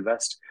wanting to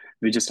invest,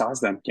 we just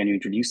ask them, "Can you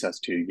introduce us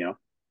to a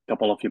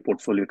couple of your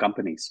portfolio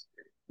companies?"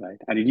 Right?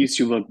 And it used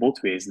to work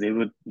both ways. They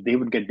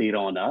would get data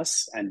on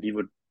us, and we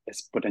would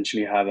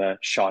potentially have a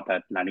shot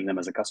at landing them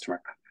as a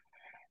customer.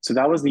 So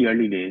that was the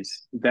early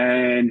days.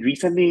 Then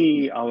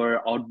recently,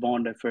 our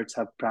outbound efforts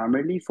have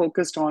primarily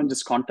focused on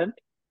just content.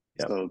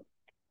 Yeah. So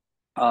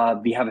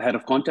we have a head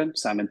of content,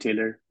 Simon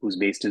Taylor, who's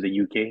based in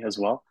the UK as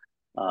well.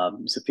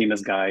 He's a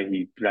famous guy.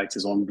 He writes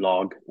his own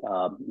blog.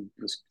 He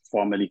was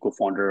formerly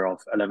co-founder of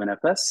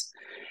 11FS,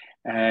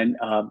 and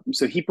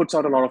so he puts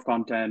out a lot of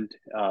content,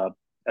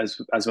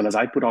 as well as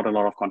I put out a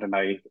lot of content.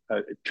 I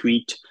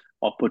tweet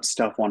or put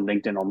stuff on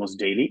LinkedIn almost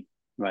daily,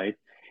 right?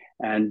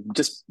 And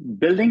just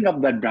building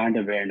up that brand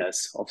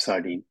awareness of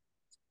Sardine,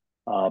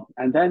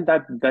 and then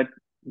that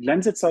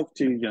lends itself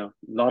to a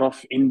lot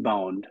of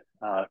inbound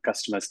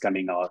customers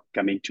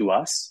coming to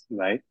us,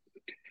 right?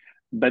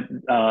 But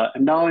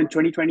now in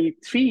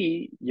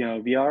 2023,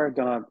 we are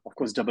gonna, of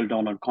course, double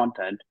down on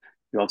content.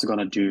 We're also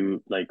gonna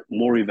do like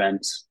more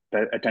events,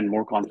 attend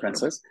more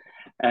conferences,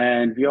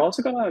 and we're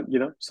also gonna,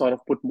 sort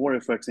of put more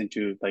efforts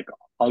into like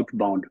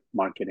outbound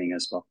marketing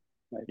as well,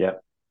 right? Yeah.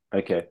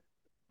 Okay.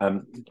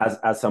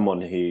 As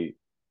someone who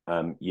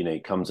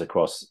comes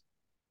across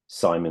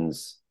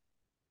Simon's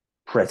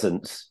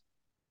presence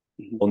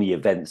Mhm. on the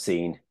event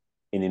scene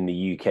in the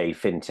UK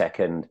fintech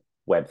and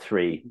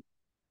Web3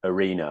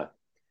 arena,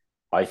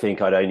 I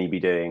think I'd only be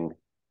doing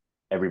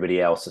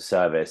everybody else a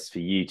service for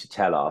you to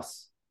tell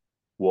us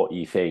what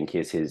you think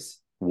is his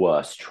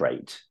worst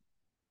trait.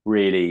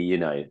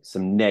 Really,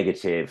 some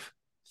negative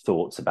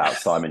thoughts about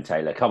Simon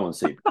Taylor. Come on,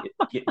 Soup,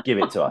 give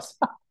it to us.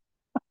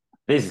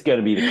 This is going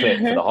to be the clip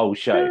for the whole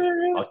show.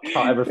 I'll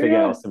cut everything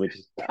Yeah. else and we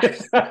just.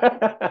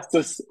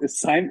 So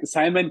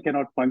Simon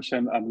cannot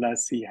function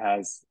unless he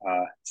has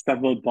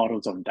several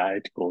bottles of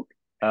Diet Coke.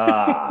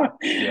 Ah,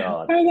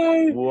 God, and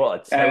I what a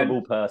and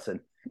terrible person.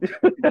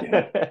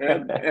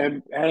 yeah,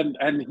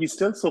 and he's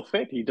still so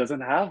fit. He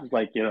doesn't have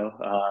like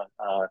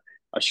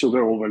a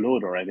sugar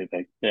overload or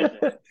anything. Yeah,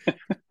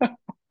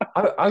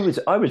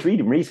 I was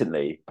reading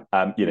recently,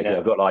 because yeah.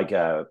 I've got like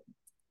a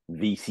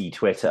VC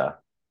Twitter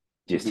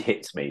just Mhm.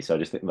 hits me. So I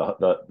just think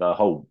the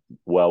whole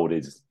world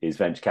is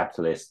venture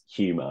capitalist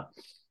humor.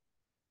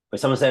 But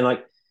someone saying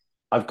like,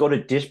 I've got a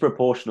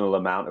disproportional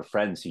amount of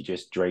friends who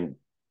just drink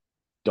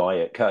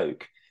Diet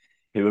Coke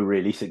who are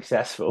really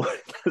successful.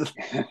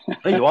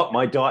 Tell you what,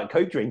 my Diet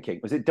Coke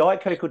drinking, was it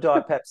Diet Coke or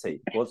Diet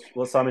Pepsi?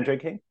 What's Simon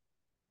drinking?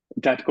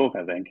 Diet Coke,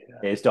 I think.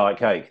 It's Diet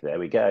Coke. There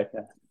we go.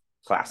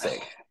 Classic.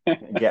 Yeah.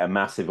 Get a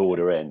massive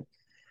order in.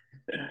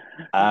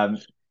 Um,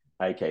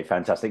 okay,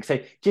 fantastic. So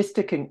just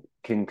to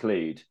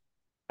conclude,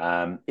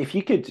 if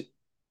you could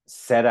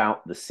set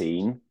out the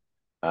scene,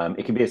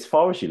 it can be as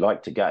far as you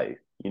like to go.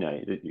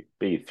 It'd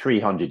be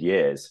 300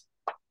 years,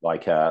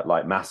 like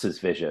Massa's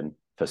vision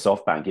for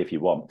SoftBank if you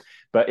want,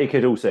 but it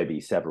could also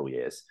be several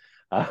years.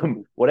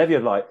 Whatever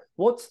you'd like.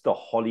 What's the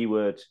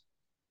Hollywood,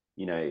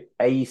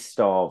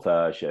 A-star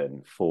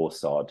version for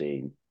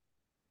Sardine?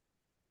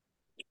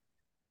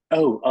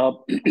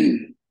 Oh,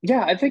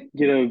 yeah. I think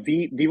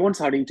we want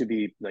starting to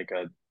be like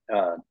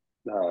uh,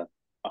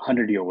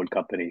 100-year-old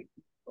company,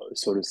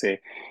 so to say.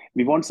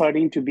 We want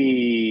starting to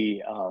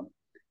be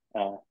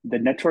the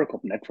network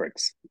of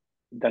networks.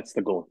 That's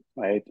the goal,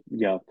 right?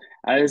 Yeah.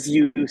 As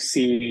you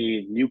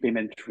see new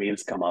payment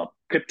rails come up,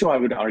 crypto, I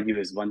would argue,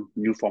 is one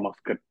new form of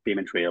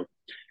payment rail.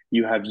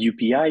 You have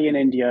UPI in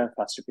India,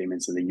 faster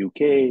payments in the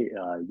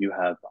UK. You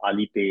have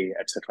Alipay,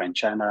 etc. in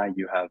China.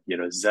 You have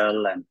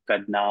Zelle and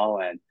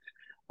FedNow and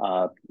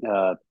uh,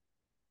 uh,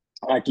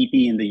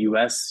 RTP in the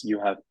US, you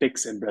have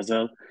Pix in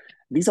Brazil.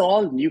 These are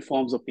all new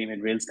forms of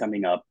payment rails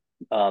coming up.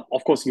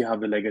 Of course, you have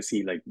the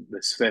legacy like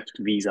the SWIFT,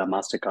 Visa,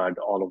 MasterCard,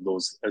 all of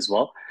those as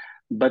well.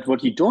 But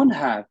what you don't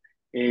have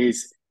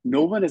is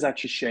no one is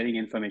actually sharing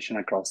information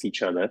across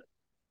each other,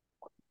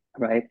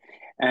 right?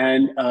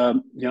 And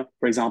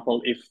for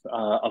example, if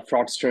a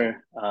fraudster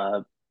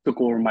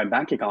took over my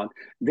bank account,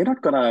 they're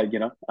not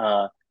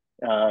gonna,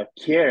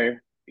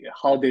 care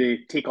how they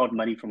take out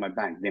money from my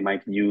bank. They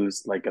might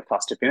use like a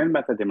faster payment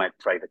method. They might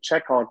try the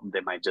checkout.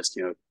 They might just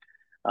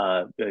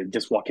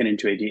walk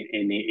into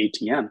an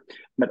ATM.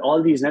 But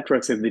all these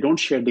networks, if they don't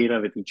share data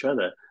with each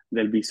other,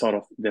 they'll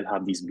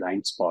have these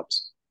blind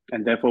spots.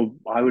 And therefore,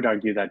 I would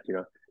argue that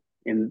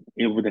in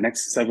over the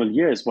next several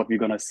years, what we're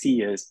going to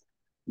see is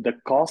the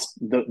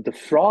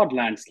fraud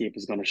landscape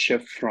is going to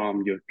shift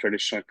from your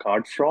traditional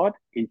card fraud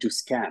into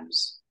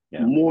scams.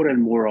 Yeah. More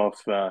and more of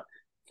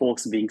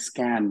folks being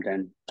scammed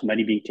and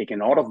money being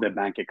taken out of their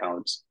bank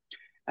accounts.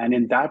 And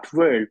in that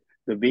world,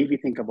 the way we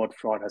think about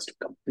fraud has to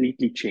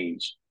completely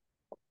change.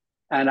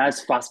 And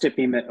as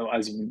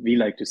we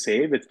like to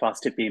say, with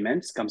faster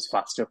payments comes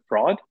faster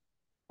fraud,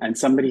 and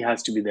somebody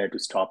has to be there to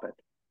stop it.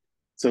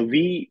 So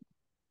we,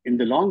 in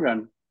the long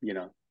run,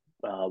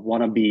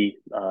 want to be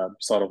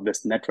sort of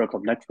this network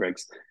of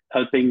networks,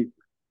 helping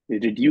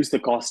reduce the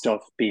cost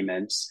of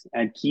payments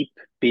and keep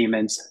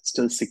payments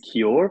still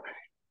secure,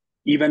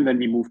 even when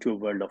we move to a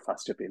world of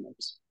faster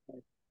payments.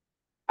 Right?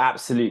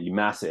 Absolutely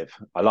massive.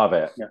 I love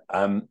it.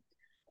 Yeah.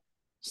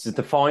 So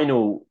the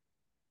final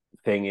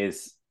thing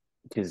is,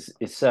 because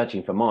it's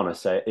searching for Mana,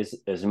 so it's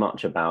as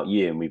much about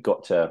you, and we've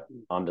got to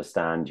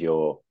understand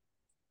your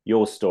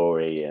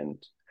story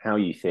and how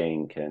you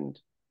think, and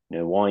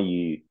why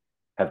you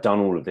have done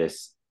all of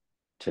this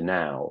to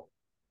now.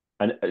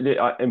 And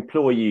I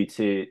implore you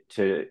to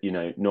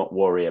not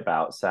worry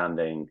about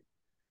sounding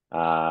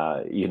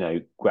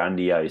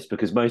grandiose,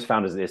 because most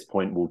founders at this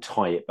point will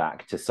tie it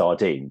back to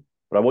Sardine.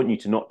 But I want you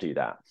to not do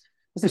that.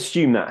 Let's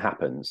assume that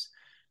happens.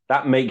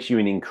 That makes you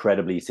an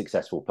incredibly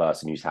successful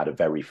person who's had a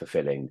very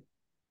fulfilling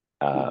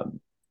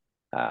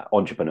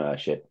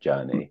entrepreneurship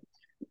journey.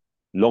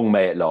 Long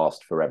may it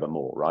last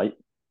forevermore, right?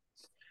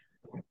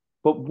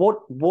 But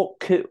what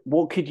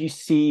could you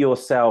see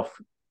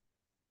yourself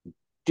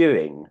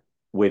doing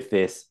with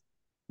this?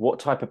 What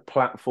type of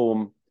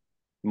platform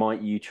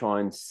might you try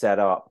and set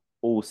up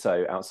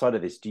also outside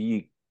of this? Do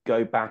you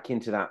go back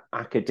into that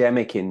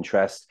academic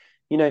interest?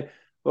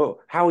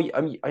 Well, how are you,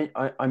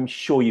 I'm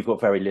sure you've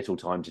got very little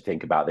time to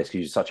think about this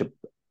because you're such a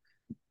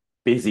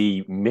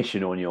busy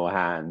mission on your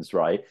hands,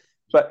 right?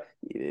 But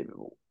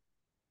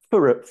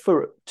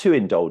to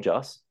indulge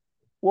us,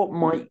 what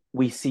might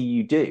we see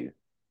you do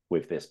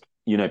with this,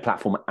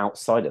 platform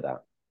outside of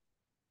that?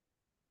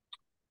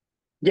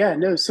 Yeah,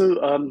 no.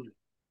 So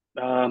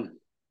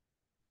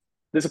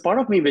there's a part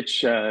of me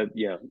which, as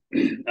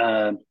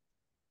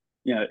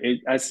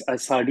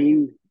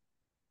Sardine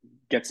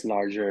gets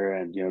larger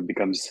and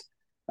becomes,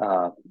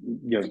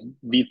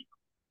 we've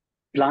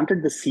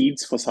planted the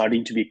seeds for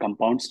Sardine to be a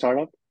compound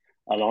startup.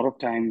 A lot of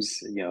times,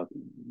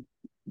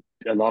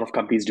 a lot of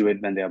companies do it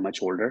when they are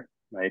much older,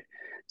 right?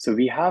 So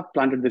we have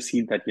planted the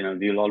seed that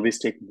we'll always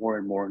take more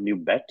and more new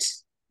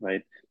bets,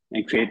 right,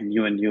 and create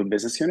new and new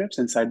business units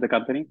inside the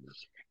company.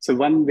 So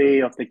one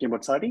way of thinking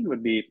about Sardine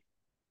would be,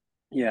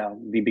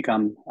 we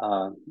become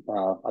a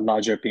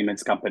larger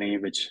payments company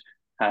which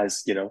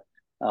has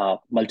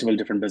multiple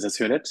different business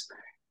units.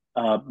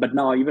 But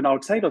now, even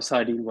outside of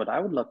Sardine, what I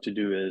would love to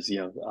do is,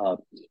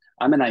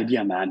 I'm an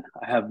idea man.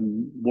 I have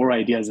more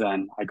ideas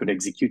than I could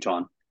execute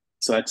on.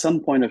 So at some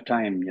point of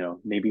time,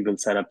 maybe we'll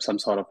set up some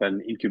sort of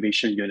an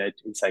incubation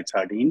unit inside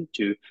Sardine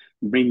to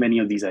bring many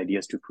of these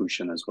ideas to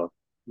fruition as well,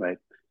 right?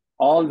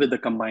 All with the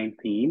combined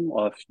theme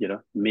of,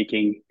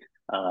 making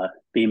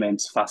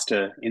payments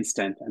faster,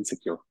 instant, and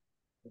secure.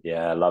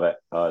 Yeah, I love it.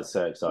 Oh, it's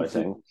so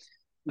exciting.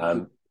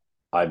 I'm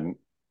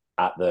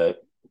at the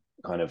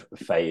kind of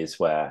phase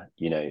where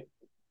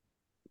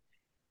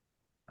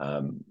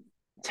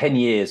 10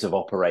 years of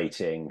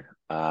operating,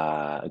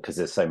 because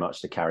there's so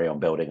much to carry on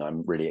building,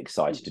 I'm really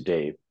excited to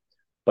do.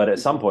 But at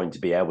some point, to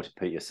be able to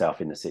put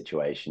yourself in the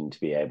situation to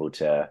be able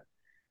to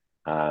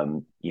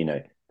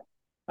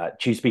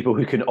choose people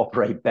who can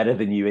operate better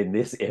than you in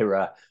this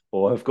era,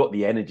 or have got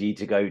the energy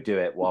to go do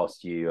it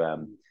whilst you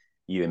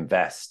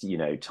invest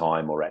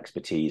time or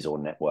expertise or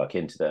network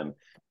into them.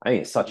 I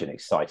think it's such an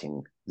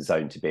exciting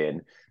zone to be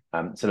in.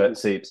 So look,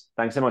 Soups,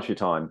 thanks so much for your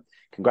time.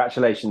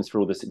 Congratulations for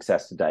all the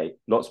success today.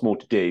 Lots more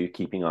to do,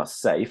 keeping us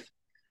safe.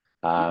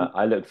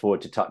 I look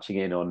forward to touching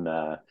in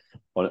on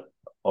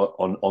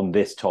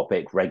this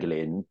topic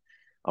regularly, and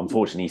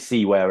unfortunately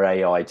see where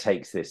AI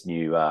takes this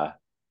new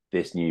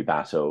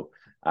battle.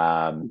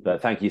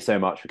 But thank you so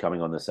much for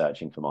coming on the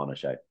Searching for Mana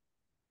show.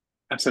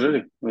 Absolutely,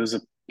 it was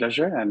a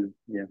pleasure, and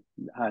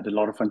I had a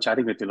lot of fun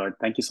chatting with you, Lloyd.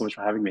 Thank you so much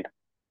for having me.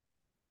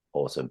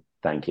 Awesome,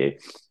 thank you.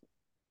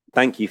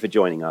 Thank you for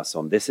joining us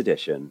on this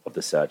edition of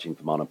the Searching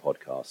for Mana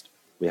podcast.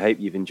 We hope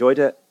you've enjoyed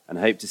it and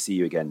hope to see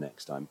you again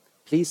next time.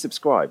 Please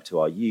subscribe to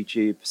our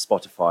YouTube,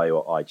 Spotify,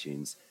 or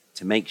iTunes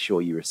to make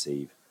sure you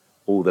receive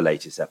all the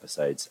latest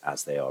episodes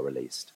as they are released.